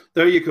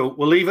 there you go.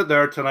 We'll leave it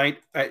there tonight.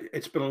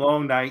 It's been a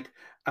long night.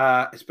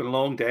 It's been a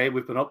long day.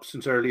 We've been up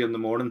since early in the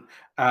morning.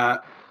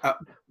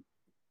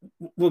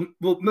 We'll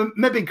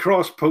maybe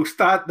cross post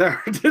that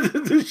there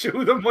to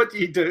show them what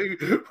you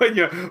do when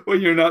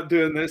you're not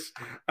doing this.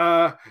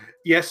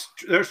 Yes,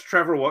 there's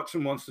Trevor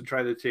Watson wants to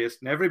try the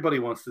taste, and everybody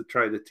wants to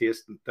try the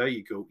taste. And there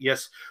you go.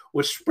 Yes,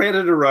 we'll spread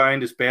it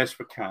around as best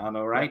we can.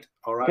 All right.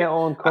 Get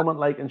on, comment,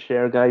 like, and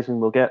share, guys,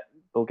 and we'll get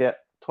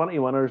 20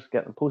 winners,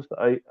 get them posted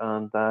out,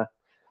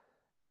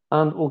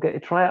 and we'll get to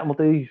try it, and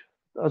we'll do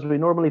as we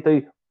normally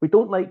do. We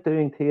don't like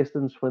doing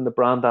tastings when the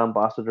brand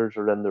ambassadors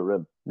are in the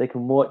room. They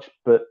can watch,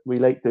 but we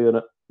like doing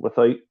it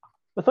without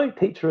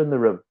teacher in the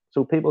room,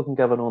 so people can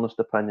give an honest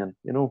opinion.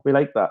 We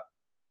like that.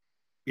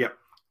 Yep.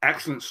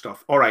 Excellent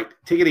stuff. All right.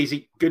 Take it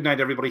easy. Good night,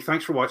 everybody.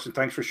 Thanks for watching.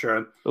 Thanks for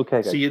sharing.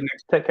 Okay, guys. See you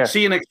next. Take care.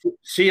 See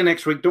you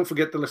next week. Don't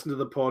forget to listen to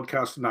the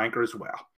podcast and Anchor as well.